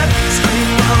head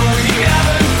scream, are we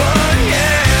having fun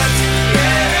yet?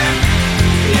 Yeah,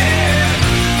 yeah,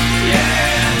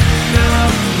 yeah, no,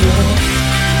 no.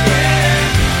 Yeah,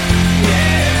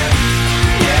 yeah,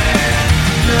 yeah,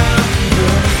 no, no.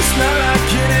 It's not like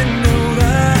you didn't know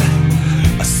that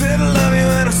I said I love you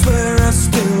and I swear I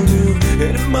still do.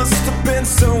 And it must have been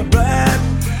so bad,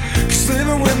 'cause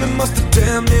living with me must have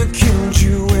damn near killed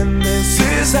you. And this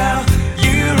is how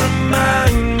you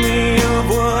remind me of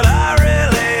what I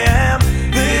really am.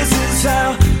 This is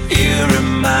how you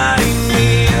remind me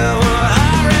of what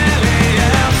I really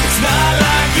am. It's not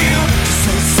like you to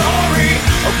say sorry.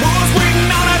 I was waiting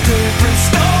on a different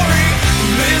story.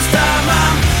 This time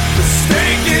I'm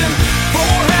mistaken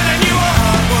for letting you a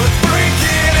heart worth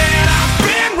breaking. And I've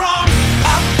been wrong,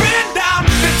 I've been down,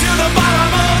 been to the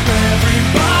bottom of every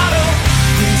bottle.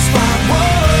 These five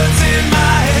words in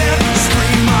my head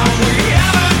scream, are we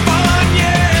having fun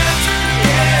yet?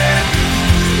 Yeah,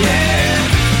 yeah,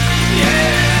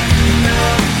 yeah, no,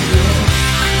 no.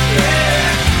 Yeah,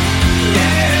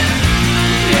 yeah,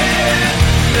 yeah,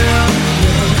 no,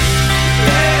 no.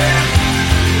 Yeah,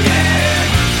 yeah,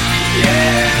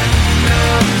 yeah, no,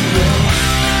 no.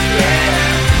 Yeah,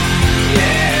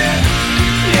 yeah,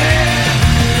 yeah,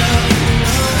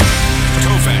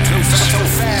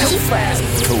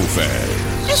 Tophaz.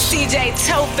 It's DJ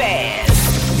Tophaz.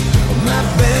 My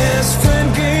best friend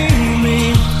gave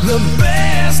me the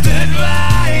best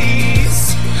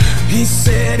advice. He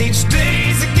said each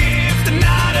day's a gift and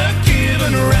not a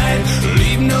given right.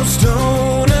 Leave no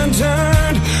stone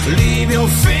unturned, leave your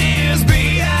fears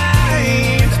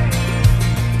behind,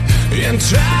 and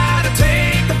try to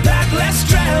take the path less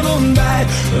traveled by.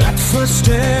 That first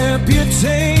step you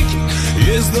take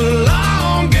is the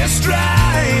longest ride.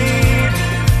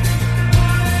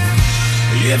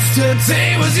 If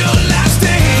today was your last day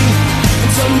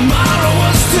and tomorrow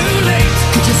was too late,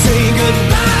 could you say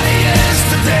goodbye to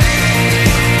yesterday?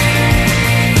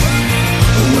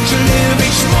 Would you live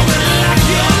each moment like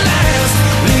your last?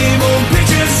 Leave old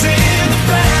pictures in the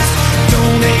past.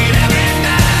 Donate every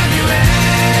night you had.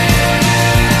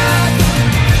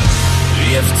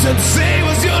 If today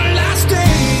was your last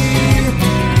day.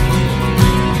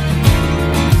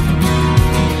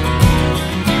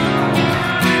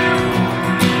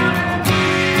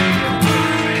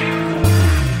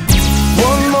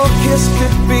 One more kiss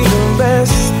could be the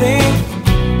best thing.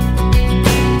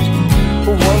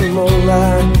 One more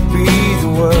lie could be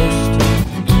the worst.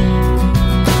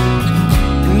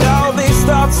 And all these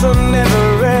thoughts are never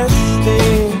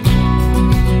resting.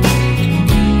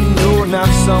 No, not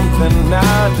something I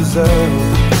deserve.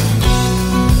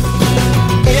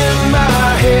 In my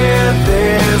head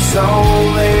there's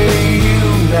only you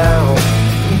now.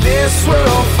 This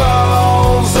world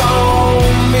falls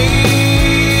on me.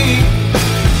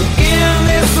 In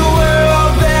this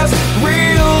world there's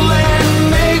real and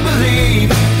make-believe,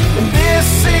 and this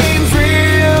seems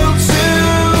real to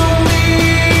me.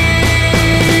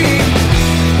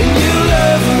 And you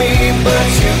love me, but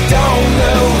you don't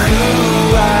know who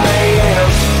I am.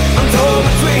 I'm torn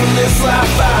between this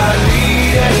life I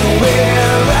lead and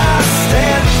where I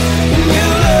stand. And you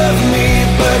love me,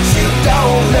 but you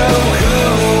don't know who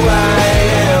I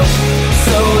am.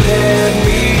 So let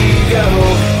me go,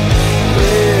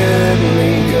 let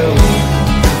me go.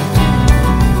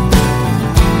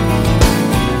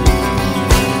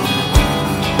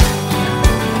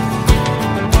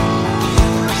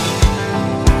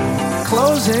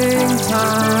 Closing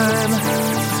time.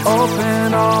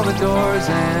 Open all the doors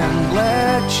and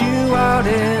let you out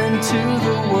into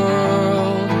the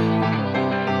world.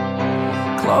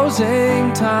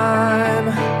 Closing time.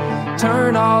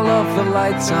 Turn all of the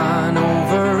lights on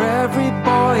over every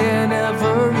boy and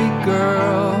every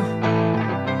girl.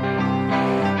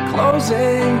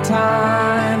 Closing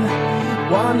time.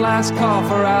 One last call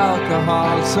for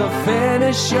alcohol, so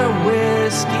finish your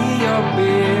whiskey or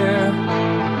beer.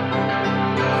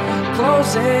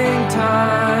 Closing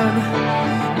time.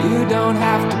 You don't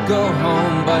have to go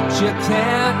home, but you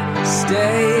can't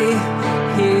stay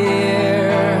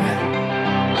here.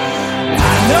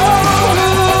 I know who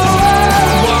I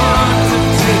want to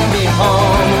take me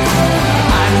home.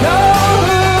 I know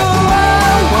who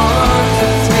I want to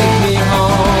take me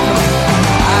home.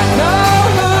 I know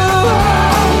who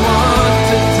I want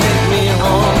to take me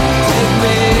home. Take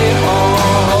me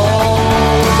home.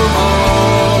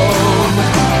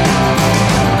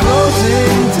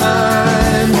 Closing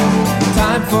time.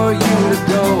 Time for you to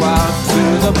go out to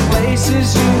the places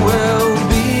you will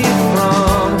be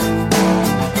from.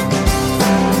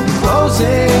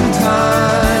 Closing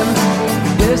time.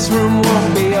 This room won't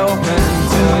be open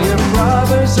till your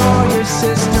brothers or your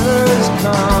sisters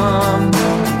come.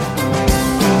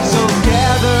 So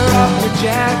gather up your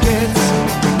jackets,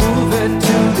 move it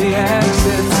to the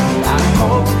exits. I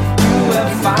hope you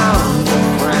have found a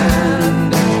friend.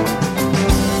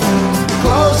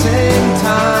 Closing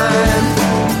time.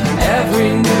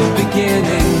 Every new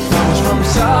beginning comes from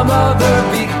some other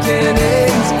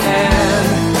beginning's end.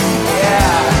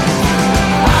 Yeah,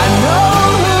 I know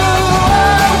who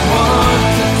I want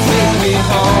to take me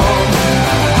home.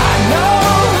 I know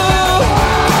who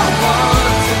I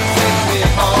want to take me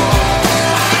home.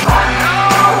 I know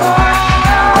who I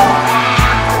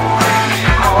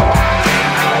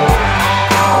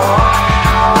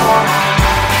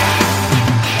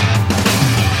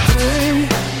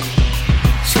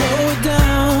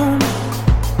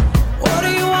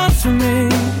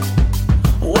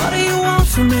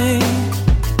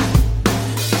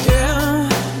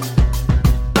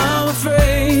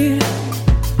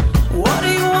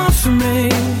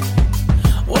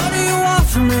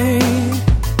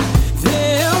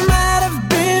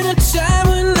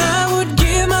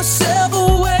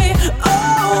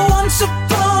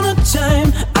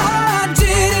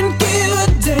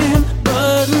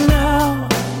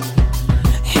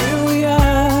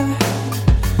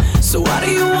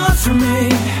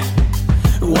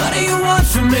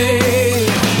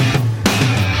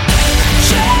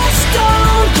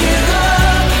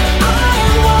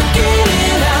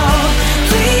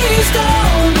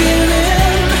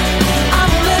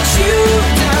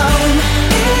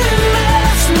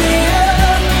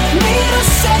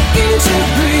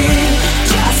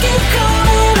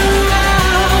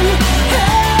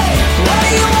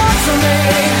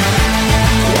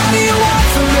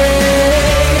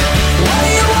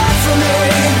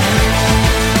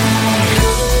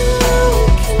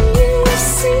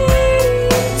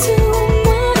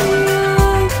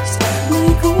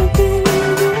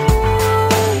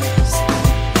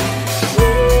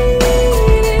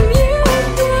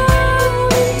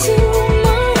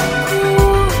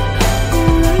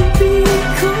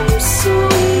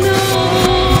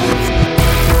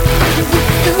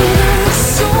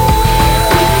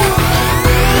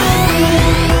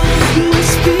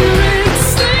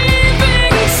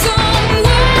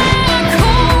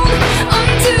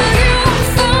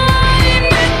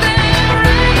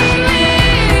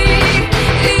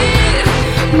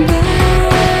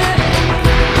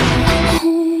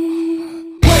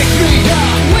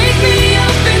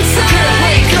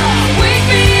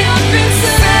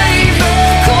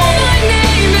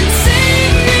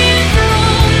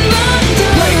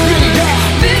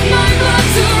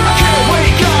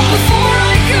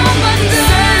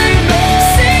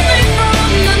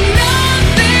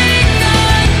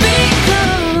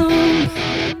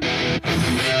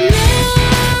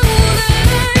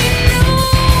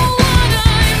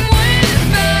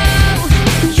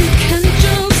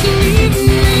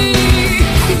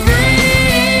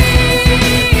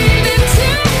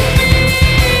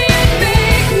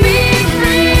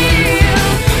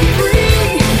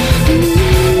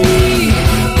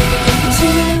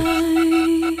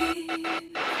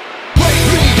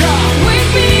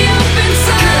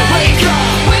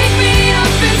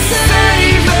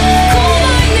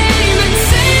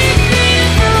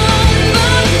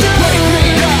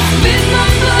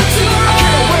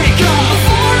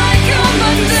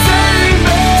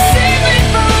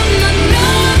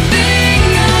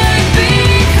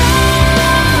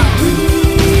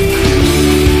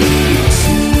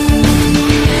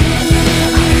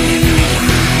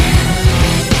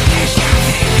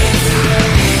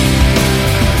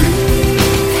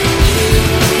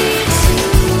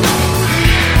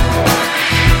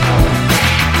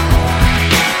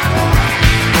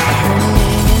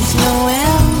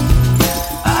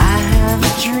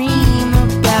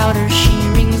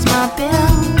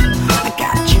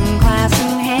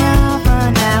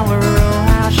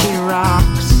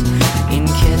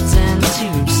and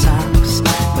tube socks,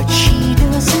 but she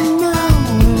doesn't know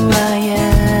who I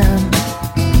am,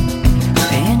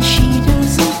 and she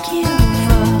doesn't give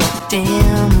a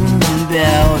damn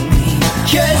about me.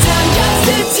 'Cause I'm just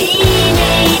a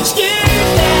teenage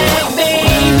dirtbag,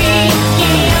 baby.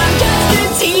 Yeah, I'm just a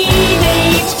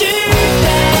teenage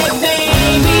dirtbag,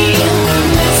 baby.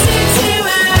 Listen to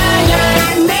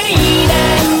Iron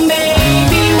Maiden,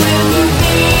 baby. Will you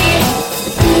be?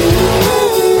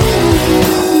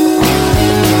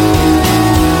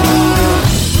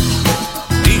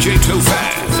 DJ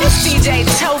Tophaz. It's DJ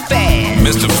Tophaz.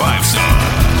 Mr. 5-Star.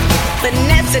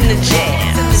 Finesse in the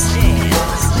jams.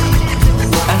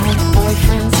 My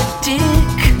boyfriend's a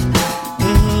dick,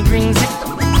 and he brings it,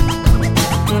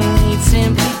 and he'd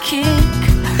simply kick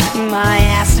my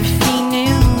ass if he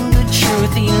knew the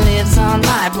truth. He lives on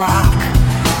my block,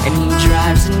 and he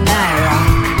drives an IROC,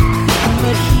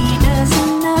 but he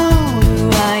doesn't know who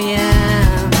I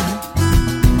am,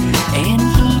 and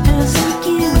he doesn't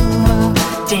give a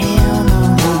damn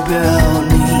about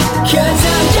me. 'Cause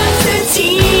I'm just a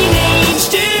teenage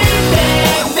dirtbag.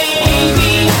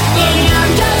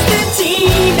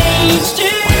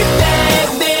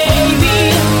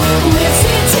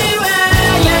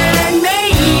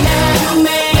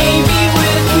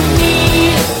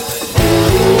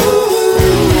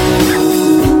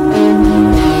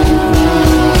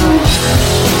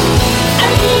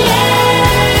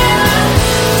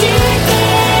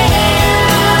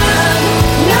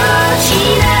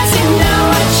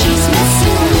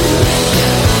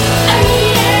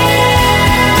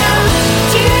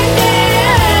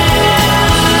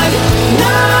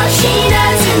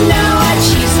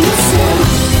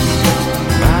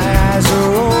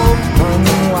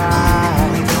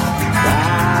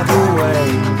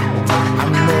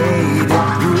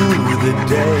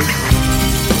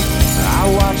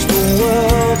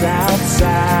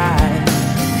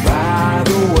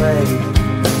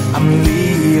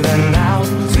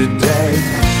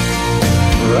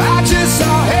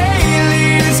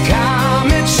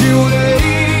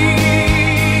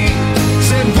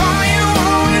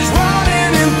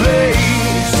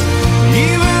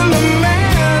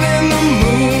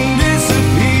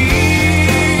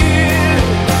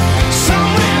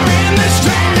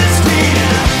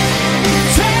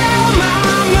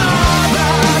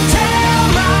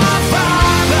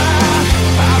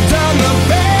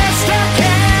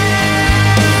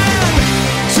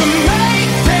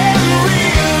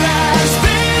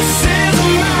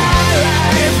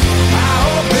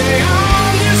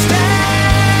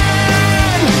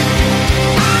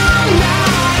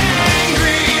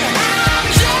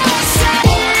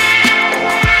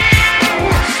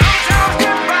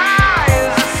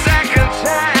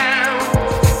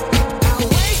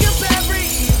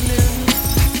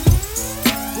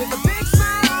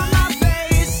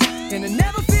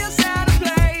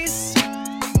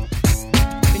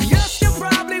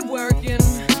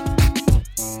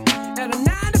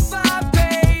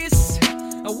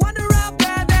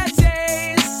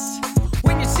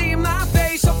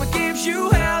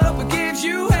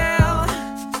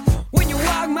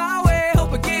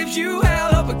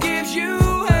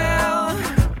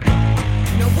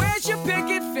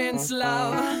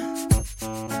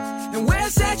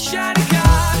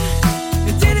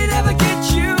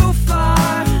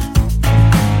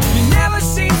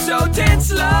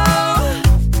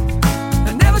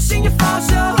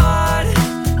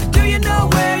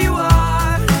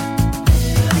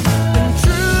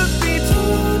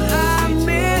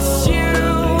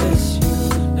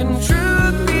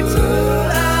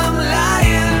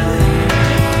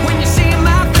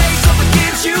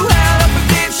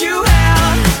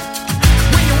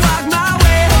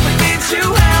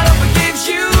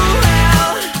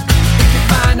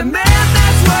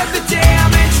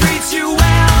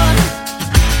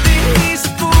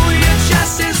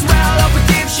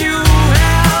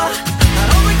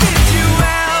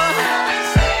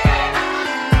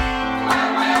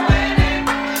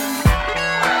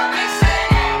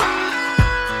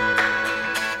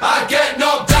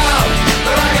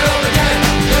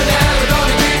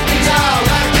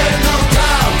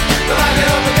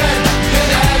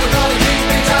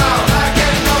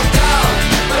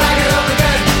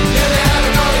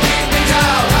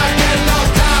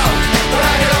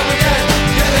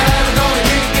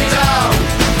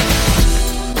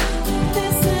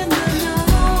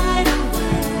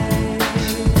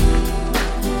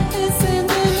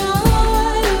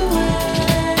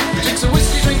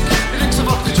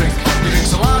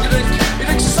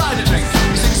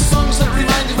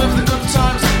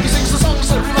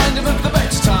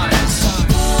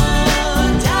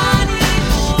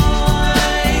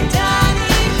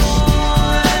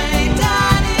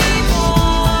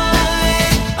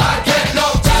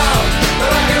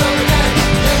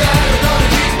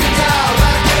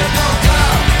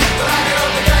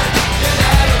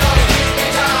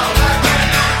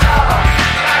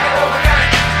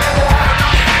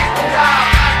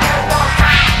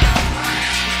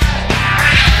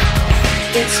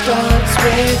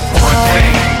 One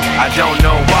thing, I don't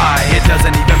know why. It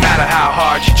doesn't even matter how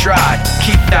hard you try.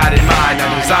 Keep that in mind. I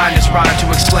designed this rhyme to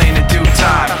explain in due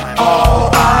time. All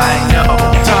I know,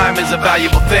 time is a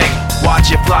valuable thing.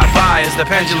 Watch it fly by as the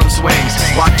pendulum swings.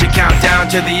 Watch it count down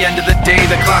to the end of the day.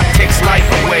 The clock takes life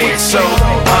away. It's so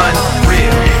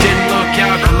unreal. Didn't look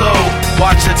out below.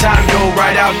 Watch the time go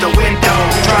right out the window.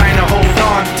 Trying to hold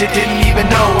on to didn't even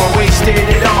know I wasted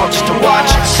it all just to watch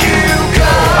you go.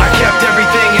 I kept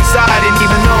everything inside, and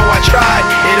even though I tried,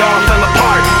 it all fell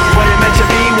apart. What it meant to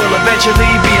be will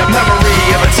eventually be a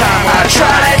memory of a time I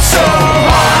tried so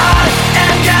hard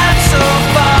and got so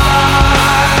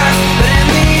far, but in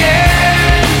the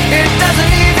end, it doesn't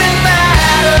even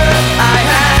matter. I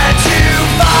had to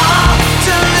fall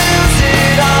to lose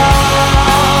it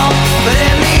all, but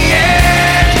in the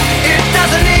end, it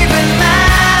doesn't even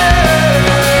matter.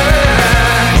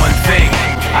 One thing,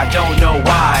 I don't know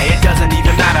why. It doesn't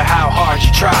even matter how hard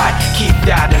you try. Keep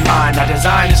that in mind. I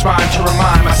designed this rhyme to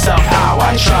remind myself how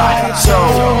I tried so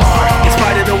hard. In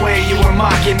spite of the way you were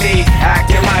mocking me,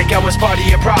 acting like I was part of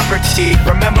your property,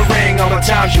 remembering all the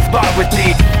times you fought with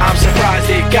me, I'm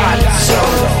surprised it got so.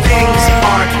 Things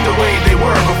aren't the way they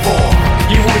were before.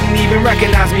 You wouldn't even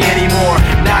recognize me anymore.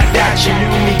 Not that you knew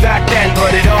me back then,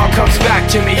 but it all comes back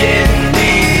to me in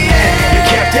the end. You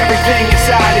kept everything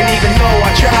inside, and even though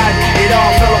I tried, it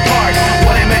all fell apart.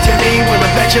 What it meant to me will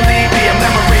eventually be a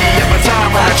memory of a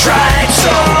time when I tried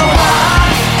so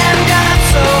hard and got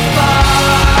so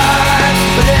far,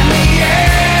 but in the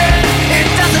end, it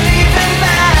doesn't even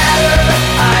matter.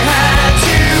 I had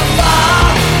to fall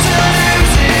to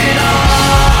lose it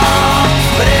all,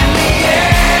 but in the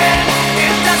end,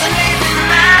 it doesn't even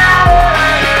matter.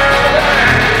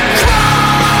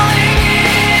 Crawling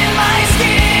in my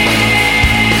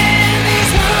skin,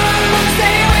 these wounds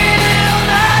they will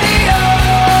not heal.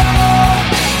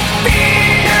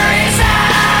 Fear is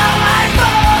how I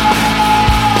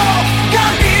fall,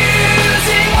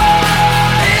 confusing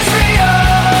what is real.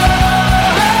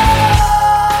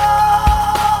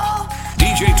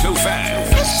 DJ Tophaz,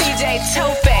 It's DJ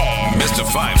Tophaz, Mr.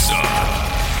 5-Star.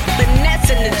 the Nets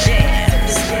and the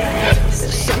Jams.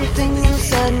 There's something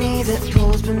inside me that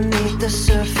pulls beneath the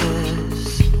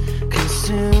surface,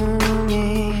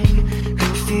 consuming,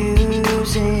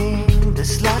 confusing.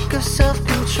 This lack of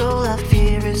self-control I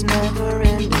fear is never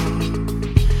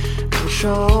ending,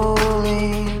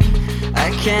 controlling. I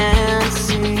can't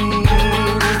seem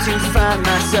to find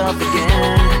myself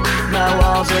again. My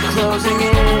walls are closing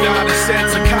in. Not a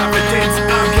sense of confidence.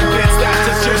 I'm convinced that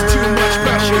there's just too much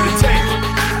pressure to take.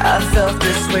 I felt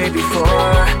this way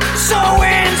before, so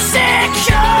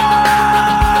insecure.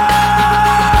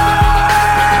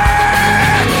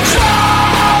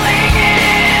 Crawling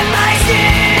in my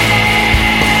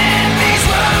skin, these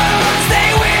wounds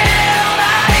they will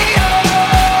not heal.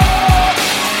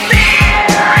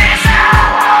 Fear is how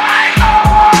I go,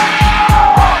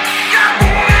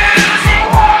 confusing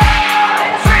what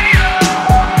is real.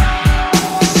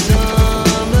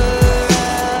 Summer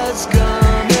has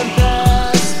come and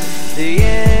passed. The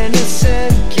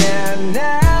innocent can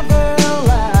never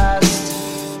last.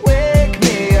 Wake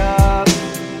me up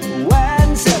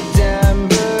when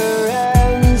September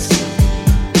ends.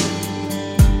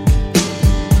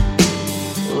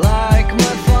 Like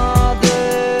my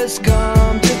father's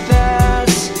come to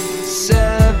pass.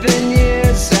 7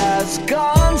 years has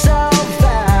gone so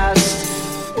fast.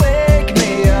 Wake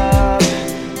me up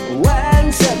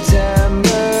when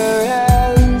September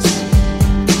ends.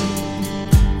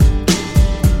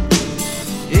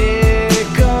 Here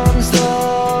comes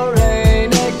the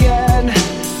rain again,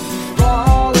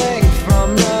 falling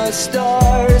from the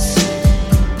stars,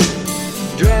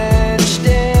 drenched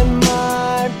in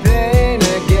my pain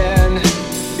again,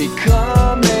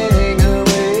 becoming who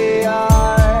we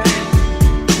are.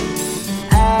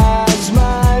 As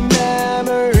my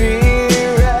memory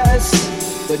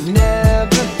rests, but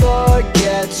never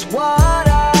forgets what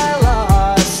I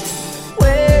lost.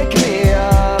 Wake me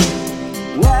up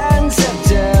when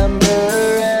September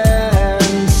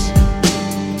ends.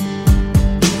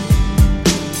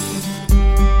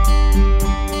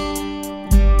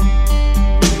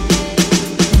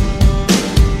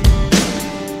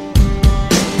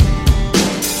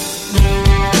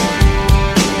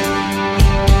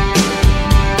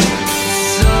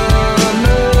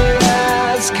 Summer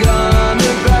has come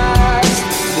and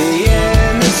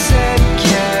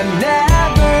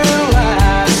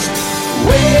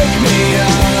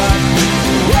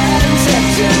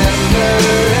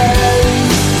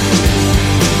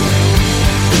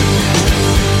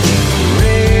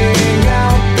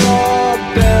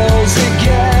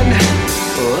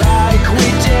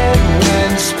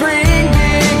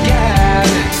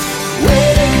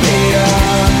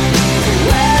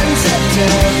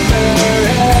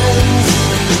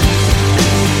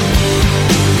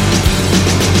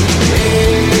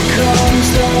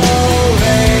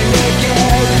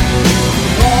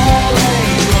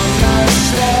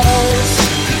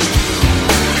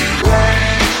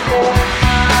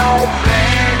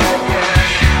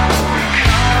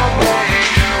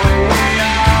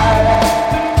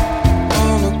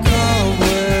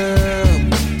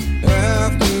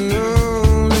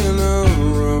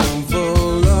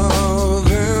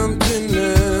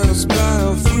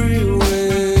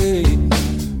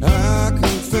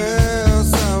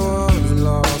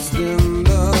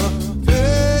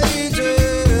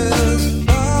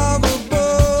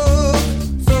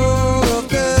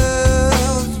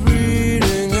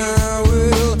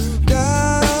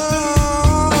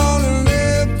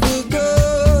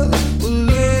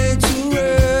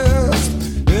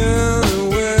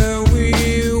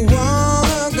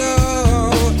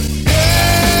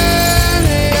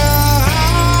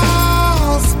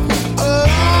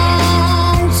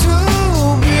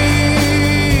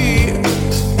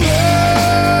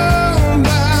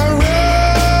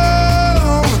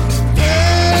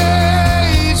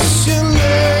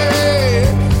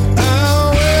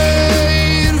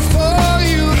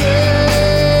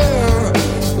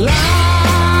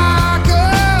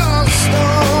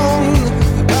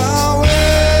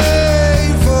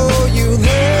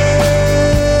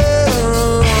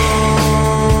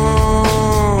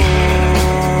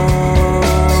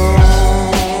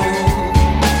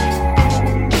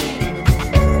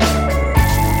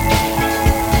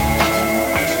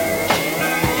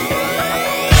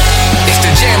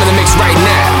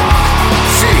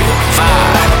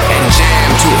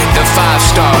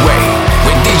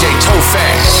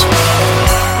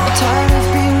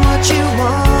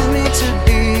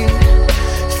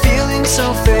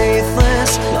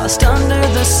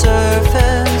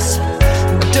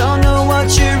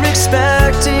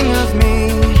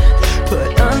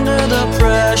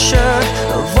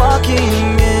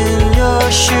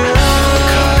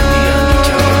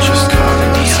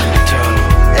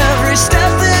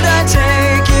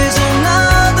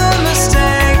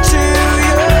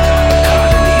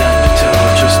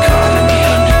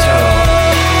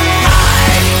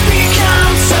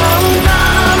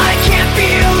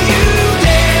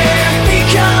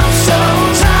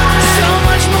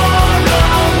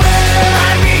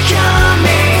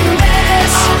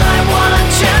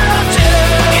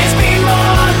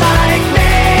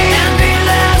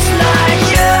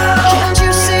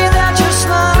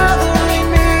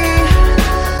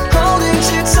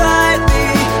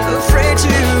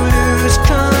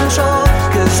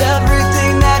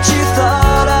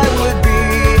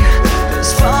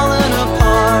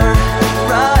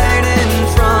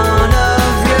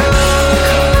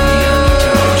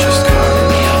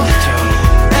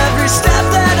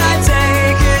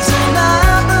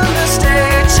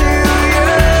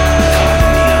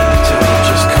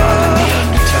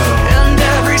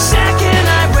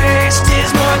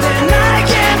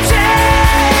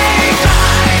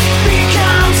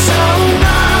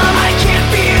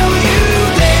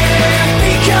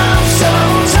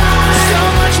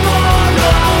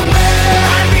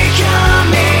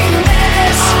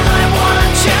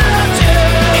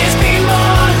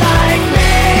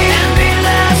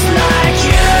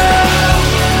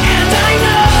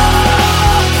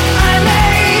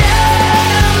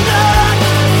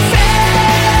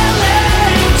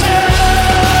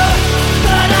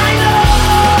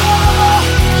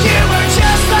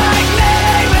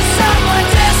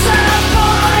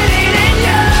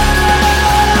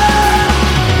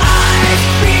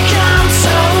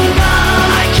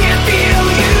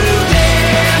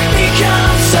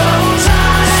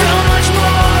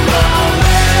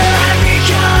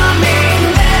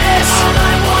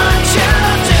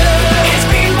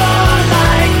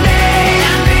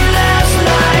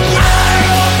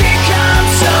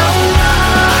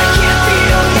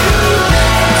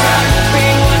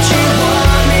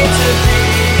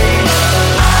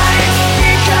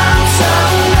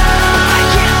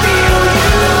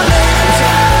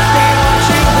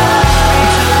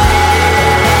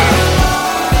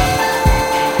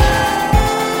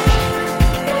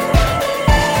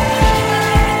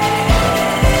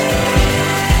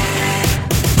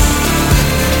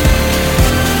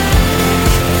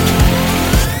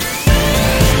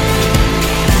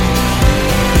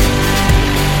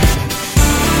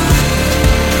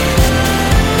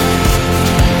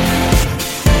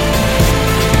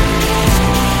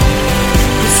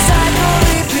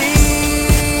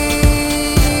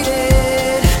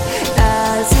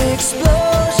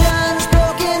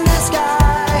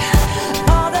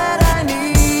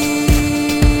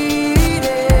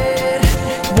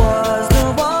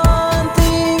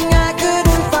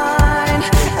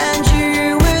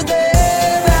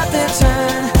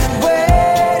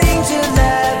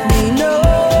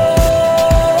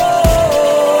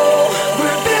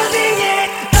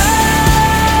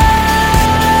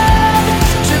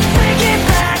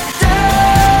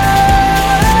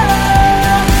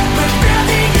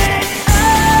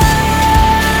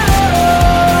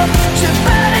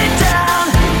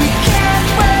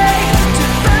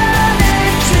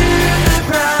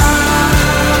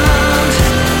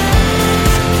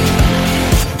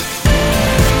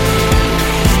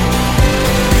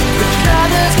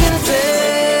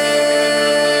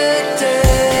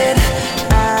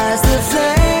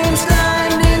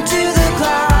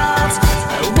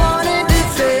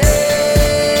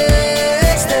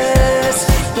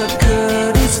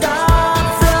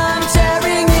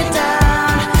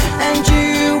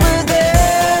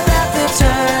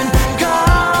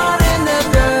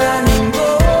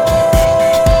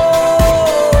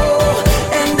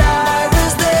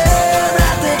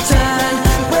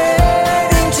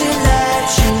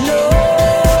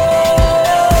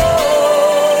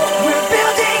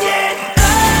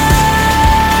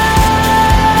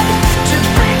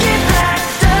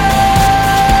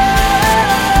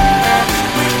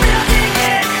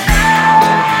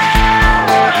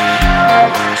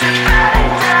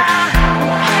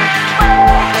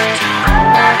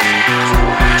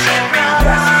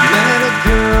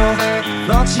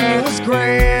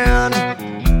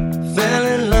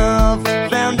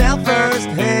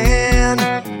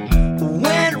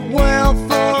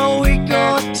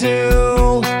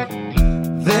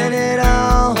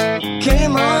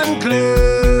became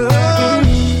unglued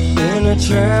in a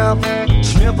trap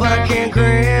I can't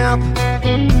grab.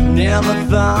 Never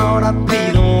thought I'd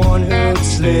be the one who'd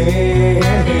slip.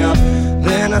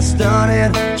 Then I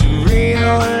started to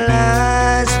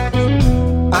realize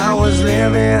I was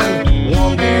living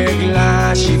one big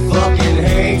lie. She fucking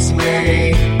hates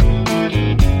me.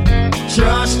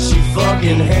 Trust, she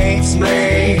fucking hates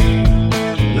me.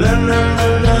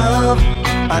 Love,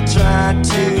 I tried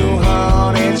too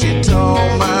hard and she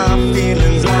told my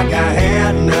feelings like I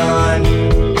had none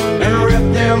and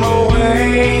ripped them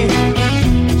away.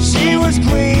 She was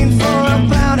clean for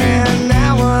about an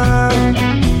hour.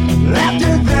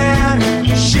 After that,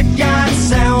 shit got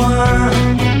sour.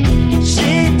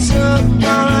 She took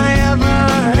all I ever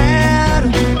had.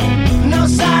 No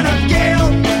sign of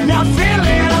guilt, not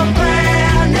feeling a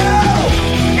bad. No,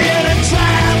 in a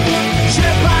trap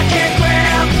I can't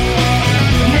grab.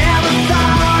 Never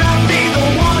thought I'd be the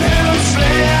one who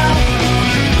slipped.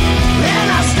 Then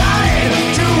I started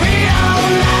to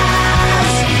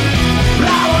realize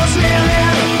I was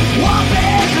living one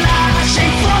big lie. She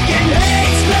fucking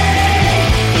hates me.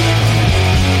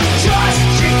 Trust,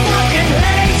 she fucking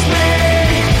hates me.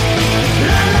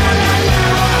 La la la la.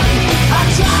 I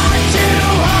tried too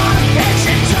hard and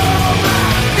she told my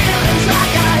feelings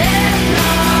like I had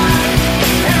none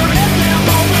and ripped them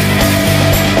away.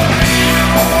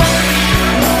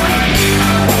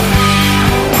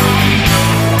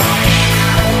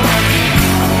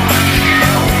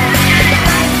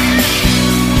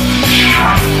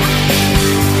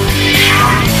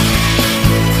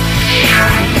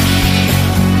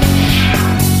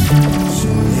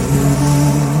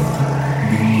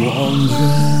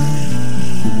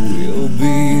 Who'll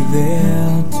be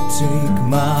there to take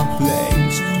my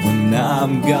place when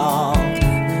I'm gone?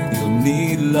 You'll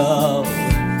need love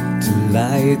to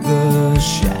light the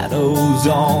shadows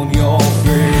on your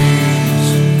face.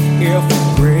 If a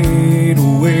great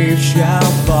wave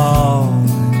shall fall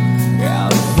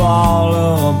and fall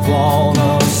upon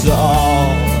us all,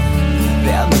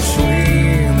 then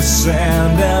between the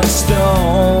sand and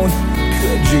stone,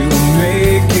 could you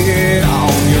make it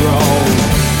on your own?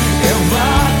 If I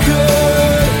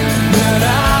could, then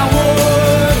I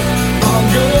would. I'll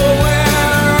go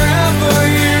wherever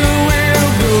you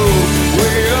will go.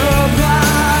 Way up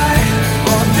high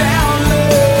or down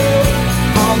low.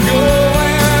 I'll go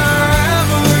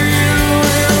wherever you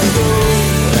will go.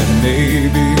 And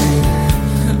maybe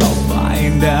I'll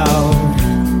find out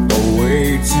a way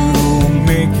to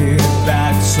make it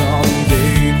back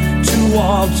someday. To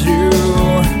want you,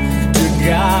 to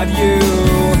guide you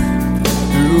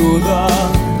through the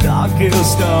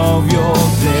darkest of your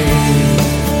days.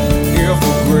 If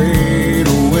a great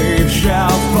wave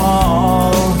shall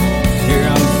fall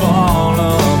and fall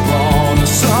upon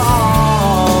us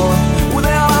all, well,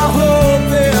 then I hope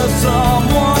there's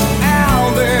someone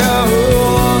out there who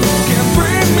can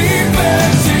bring me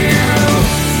back to you.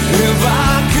 If I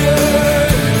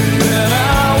could, then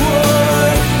I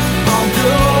would. I'll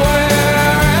go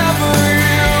wherever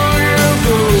you will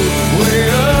go. Way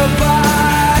up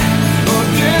high or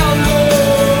down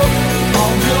low.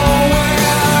 I'll go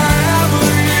wherever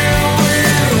you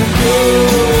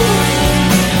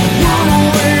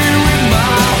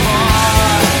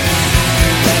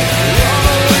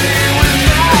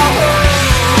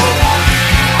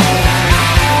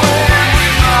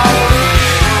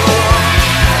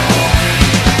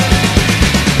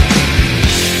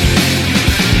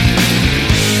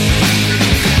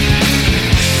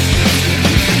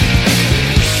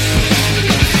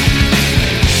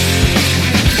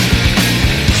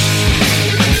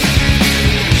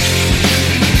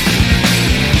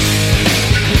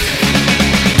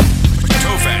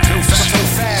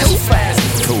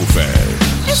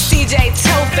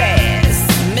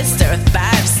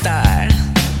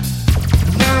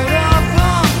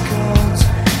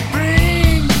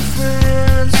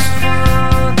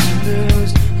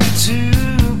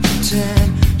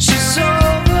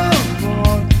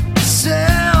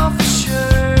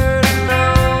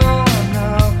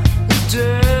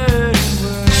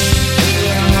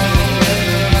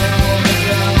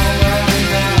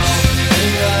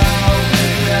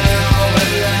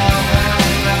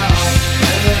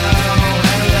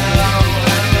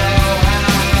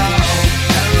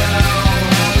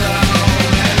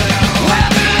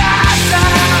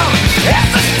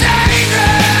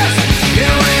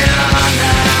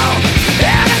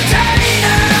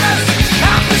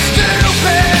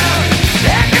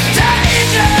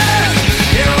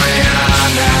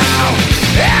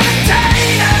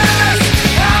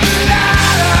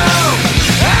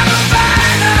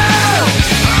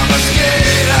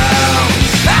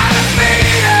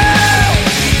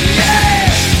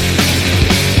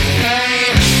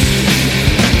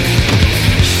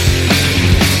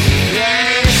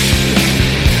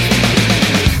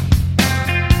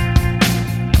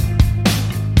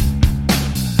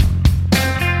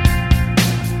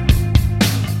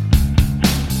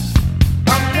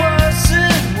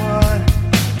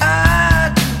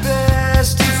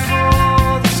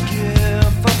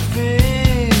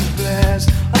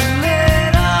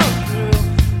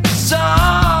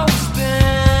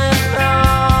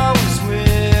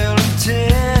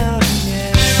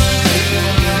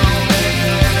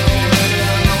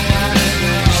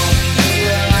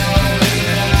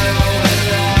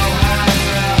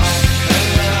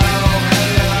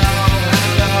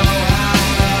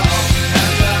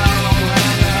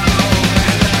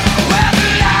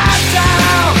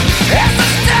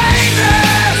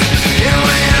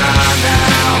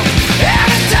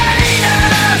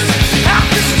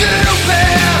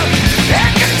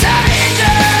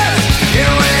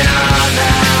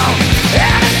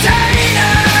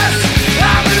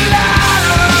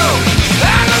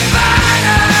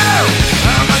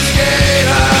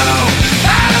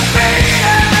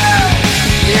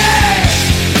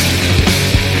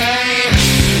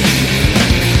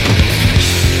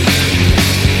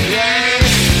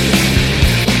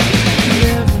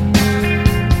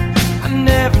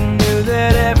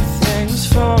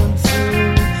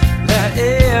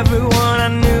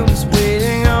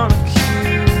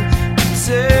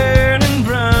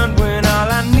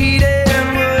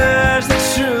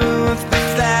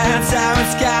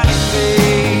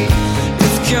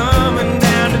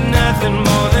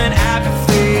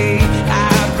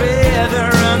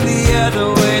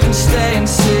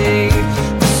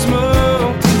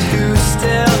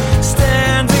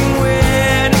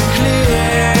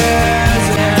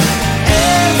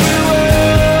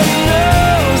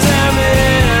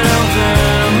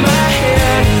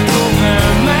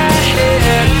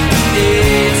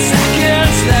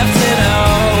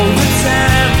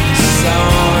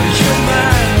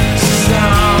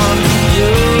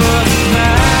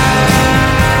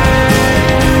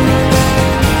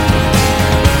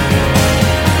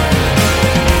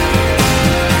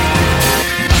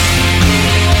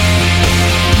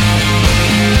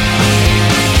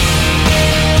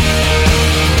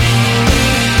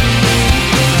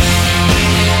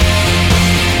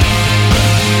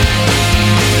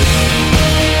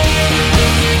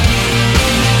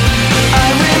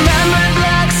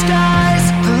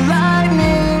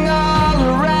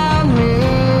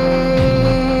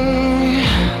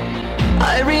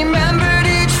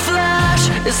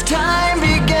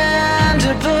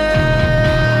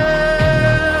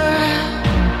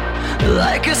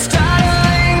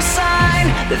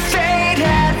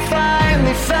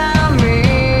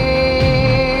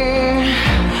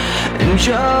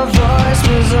Your voice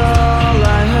was all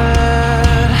I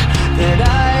heard. That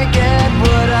I get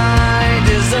what I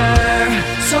deserve.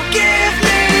 So give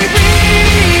me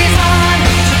reason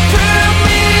to prove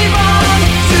me wrong,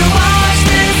 to wash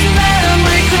this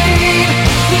memory clean.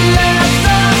 Let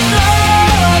the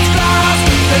thoughts cross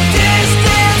the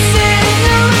distance in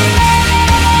your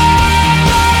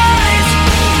eyes.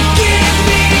 Give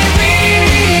me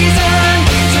reason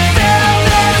to fill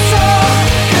this hole,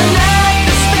 connect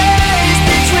the space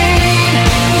between.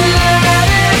 Let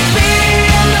it be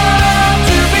enough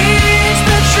to reach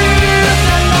the truth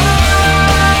that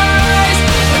lies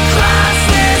across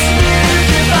this new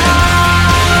divide.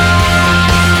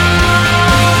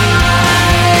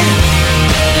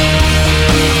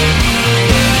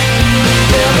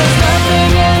 There was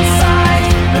nothing inside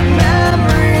but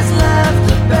memories left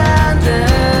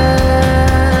abandoned.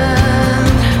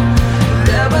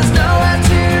 There was nowhere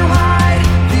to hide,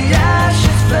 the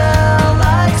ashes fell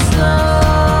like snow.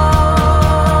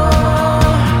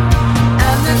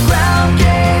 And the ground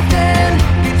caved in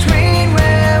between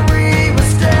where we were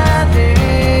standing.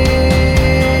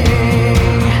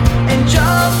 And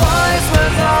your voice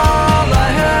was all I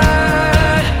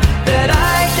heard. That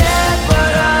I get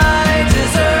what I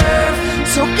deserve.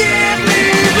 So give me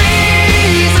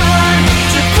reason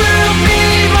to prove me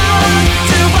wrong,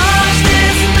 to wash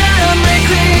this memory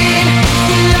clean.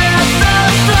 Let the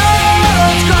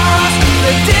thoughts cross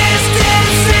the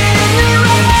distance in your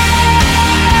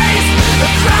eyes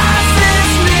across this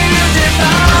new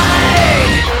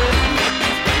divide.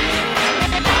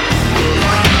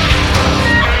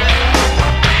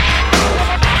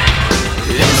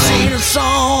 This ain't a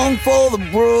song for the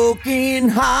broken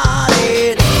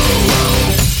hearted.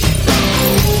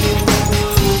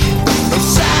 A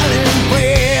silent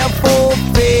prayer for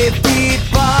faith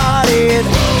departed.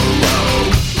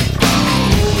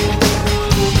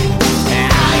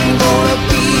 I ain't gonna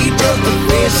be just a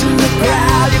face in the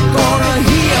crowd. You're gonna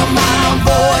hear my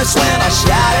voice when I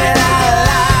shout it out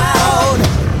loud.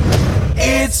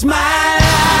 It's my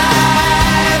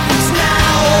life, it's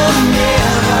now or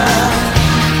never.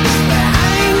 I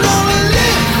ain't gonna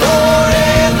live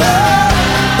forever.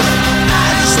 I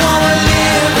just wanna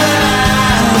live alive.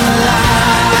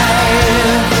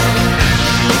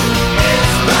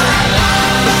 It's my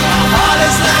life. My heart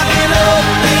is like an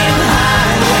open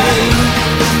highway.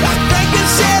 I think it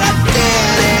said I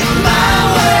did it my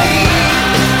way.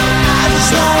 I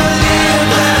just wanna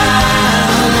live alive.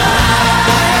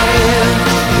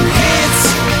 It's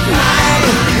my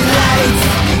life.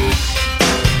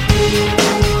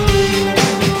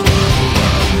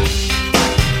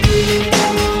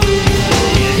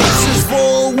 This is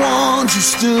for ones who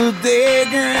stood their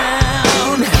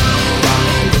ground.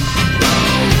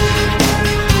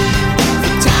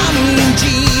 For Tommy and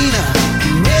Gina, who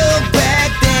never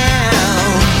back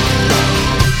down.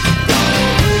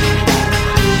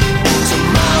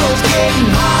 Tomorrow's getting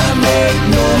harder, make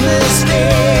no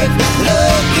mistake.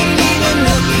 Looking even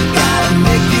look, you gotta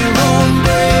make your own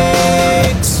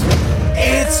breaks.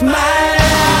 It's my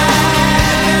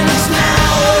life, and it's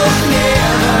now or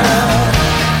never.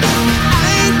 I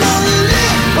ain't gonna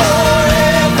live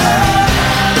forever.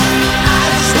 I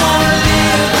just wanna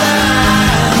live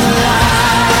alive.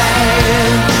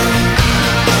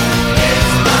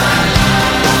 It's my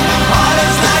life. My heart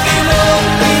is like an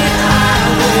open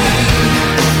highway.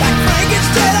 Like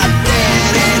Frankenstein, I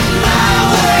did it my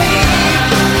way.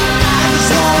 I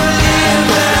just wanna live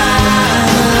alive.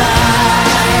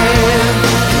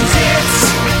 'Cause it's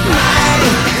my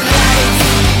life.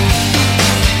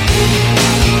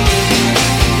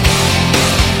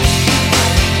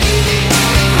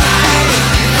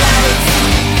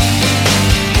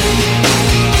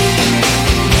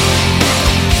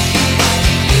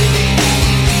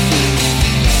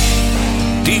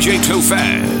 DJ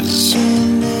Tophaz.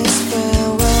 In this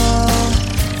farewell,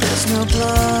 there's no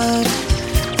blood,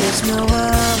 there's no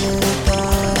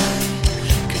alibi.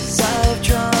 'Cause I've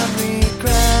drawn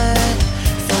regret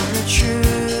from the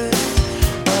truth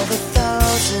of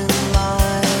 1,000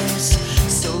 lies.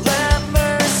 So let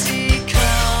mercy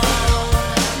come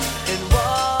and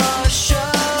wash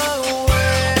away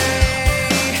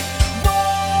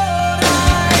what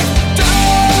I've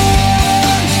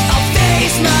done. I'll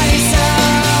face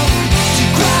myself to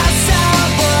cross out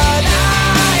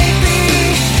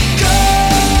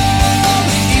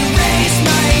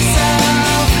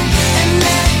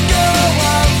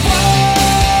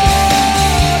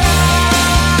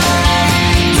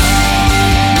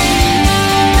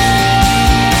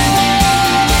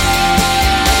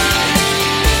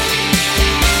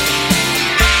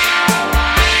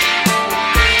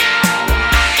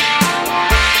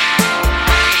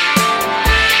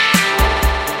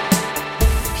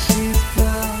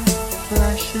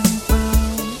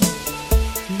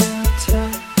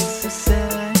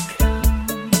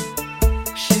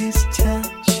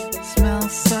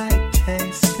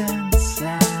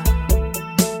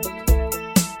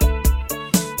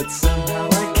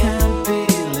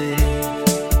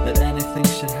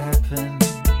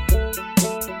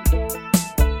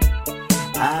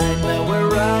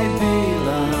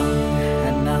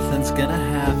nothing's gonna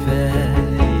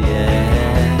happen.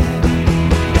 Yeah.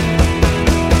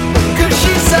 'Cause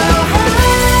she's so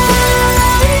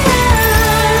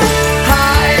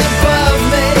high above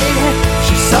me.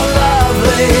 She's so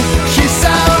lovely. She's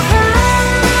so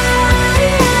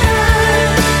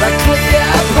like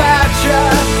Cleopatra,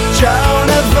 Joan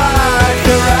of Arc,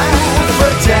 or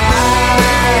Aphrodite.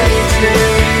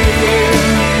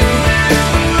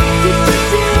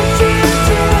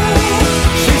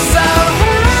 She's so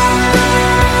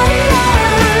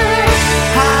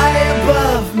high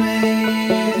above me.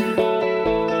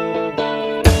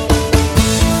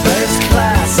 First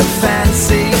class and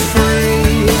fancy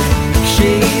free.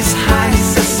 She's high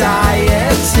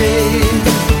society.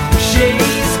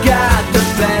 She's got the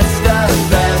best of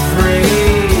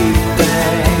everything.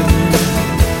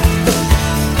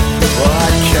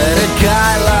 What could a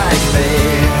guy like me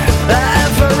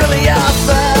ever really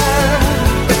offer?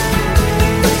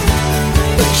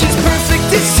 She's perfect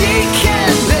as she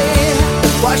can be.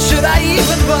 Why should I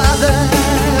even bother?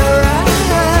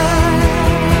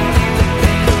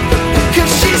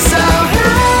 'Cause she's so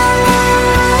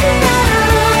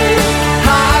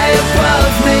high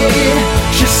above me.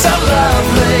 She's so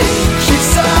lovely. She's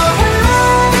so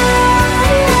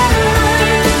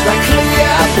like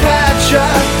Cleopatra,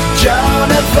 Joan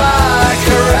of Arc,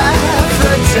 or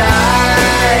Aphrodite.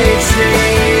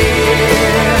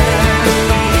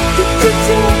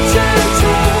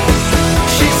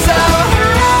 She's so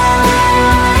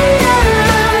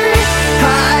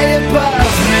high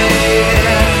above me.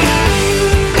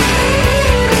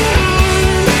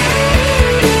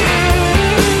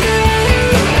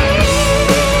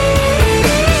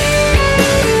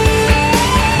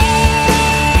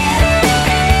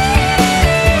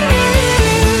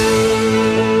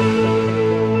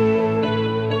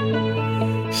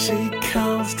 She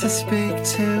calls to speak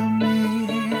to me.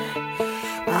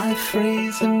 I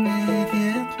freeze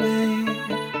immediately.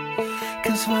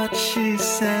 'Cause what she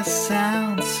says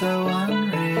sounds so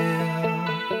unreal.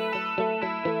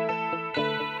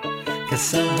 'Cause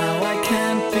somehow I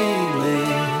can't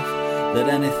believe that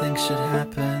anything should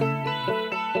happen.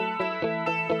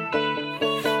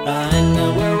 I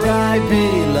know where I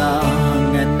belong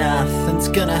and nothing's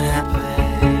gonna happen.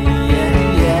 Yeah,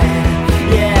 yeah,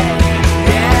 yeah,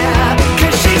 yeah.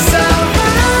 'Cause she's so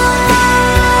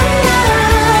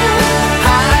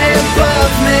high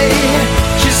above me.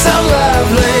 She's so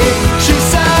lovely. She's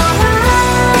so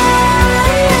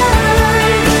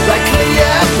like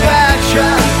Cleopatra,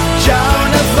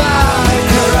 Joan of Arc,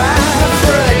 or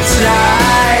Aphrodite.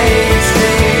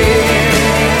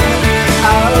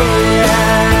 Oh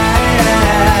yeah.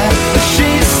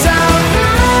 She's so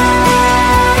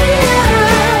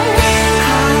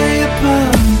high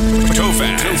above me.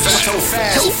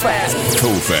 Tophaz.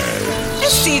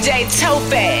 It's DJ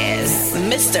Tophaz,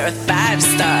 Mr.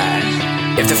 5-Star.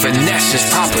 If the finesse is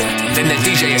proper, then the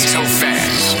DJ is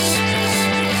Tophaz.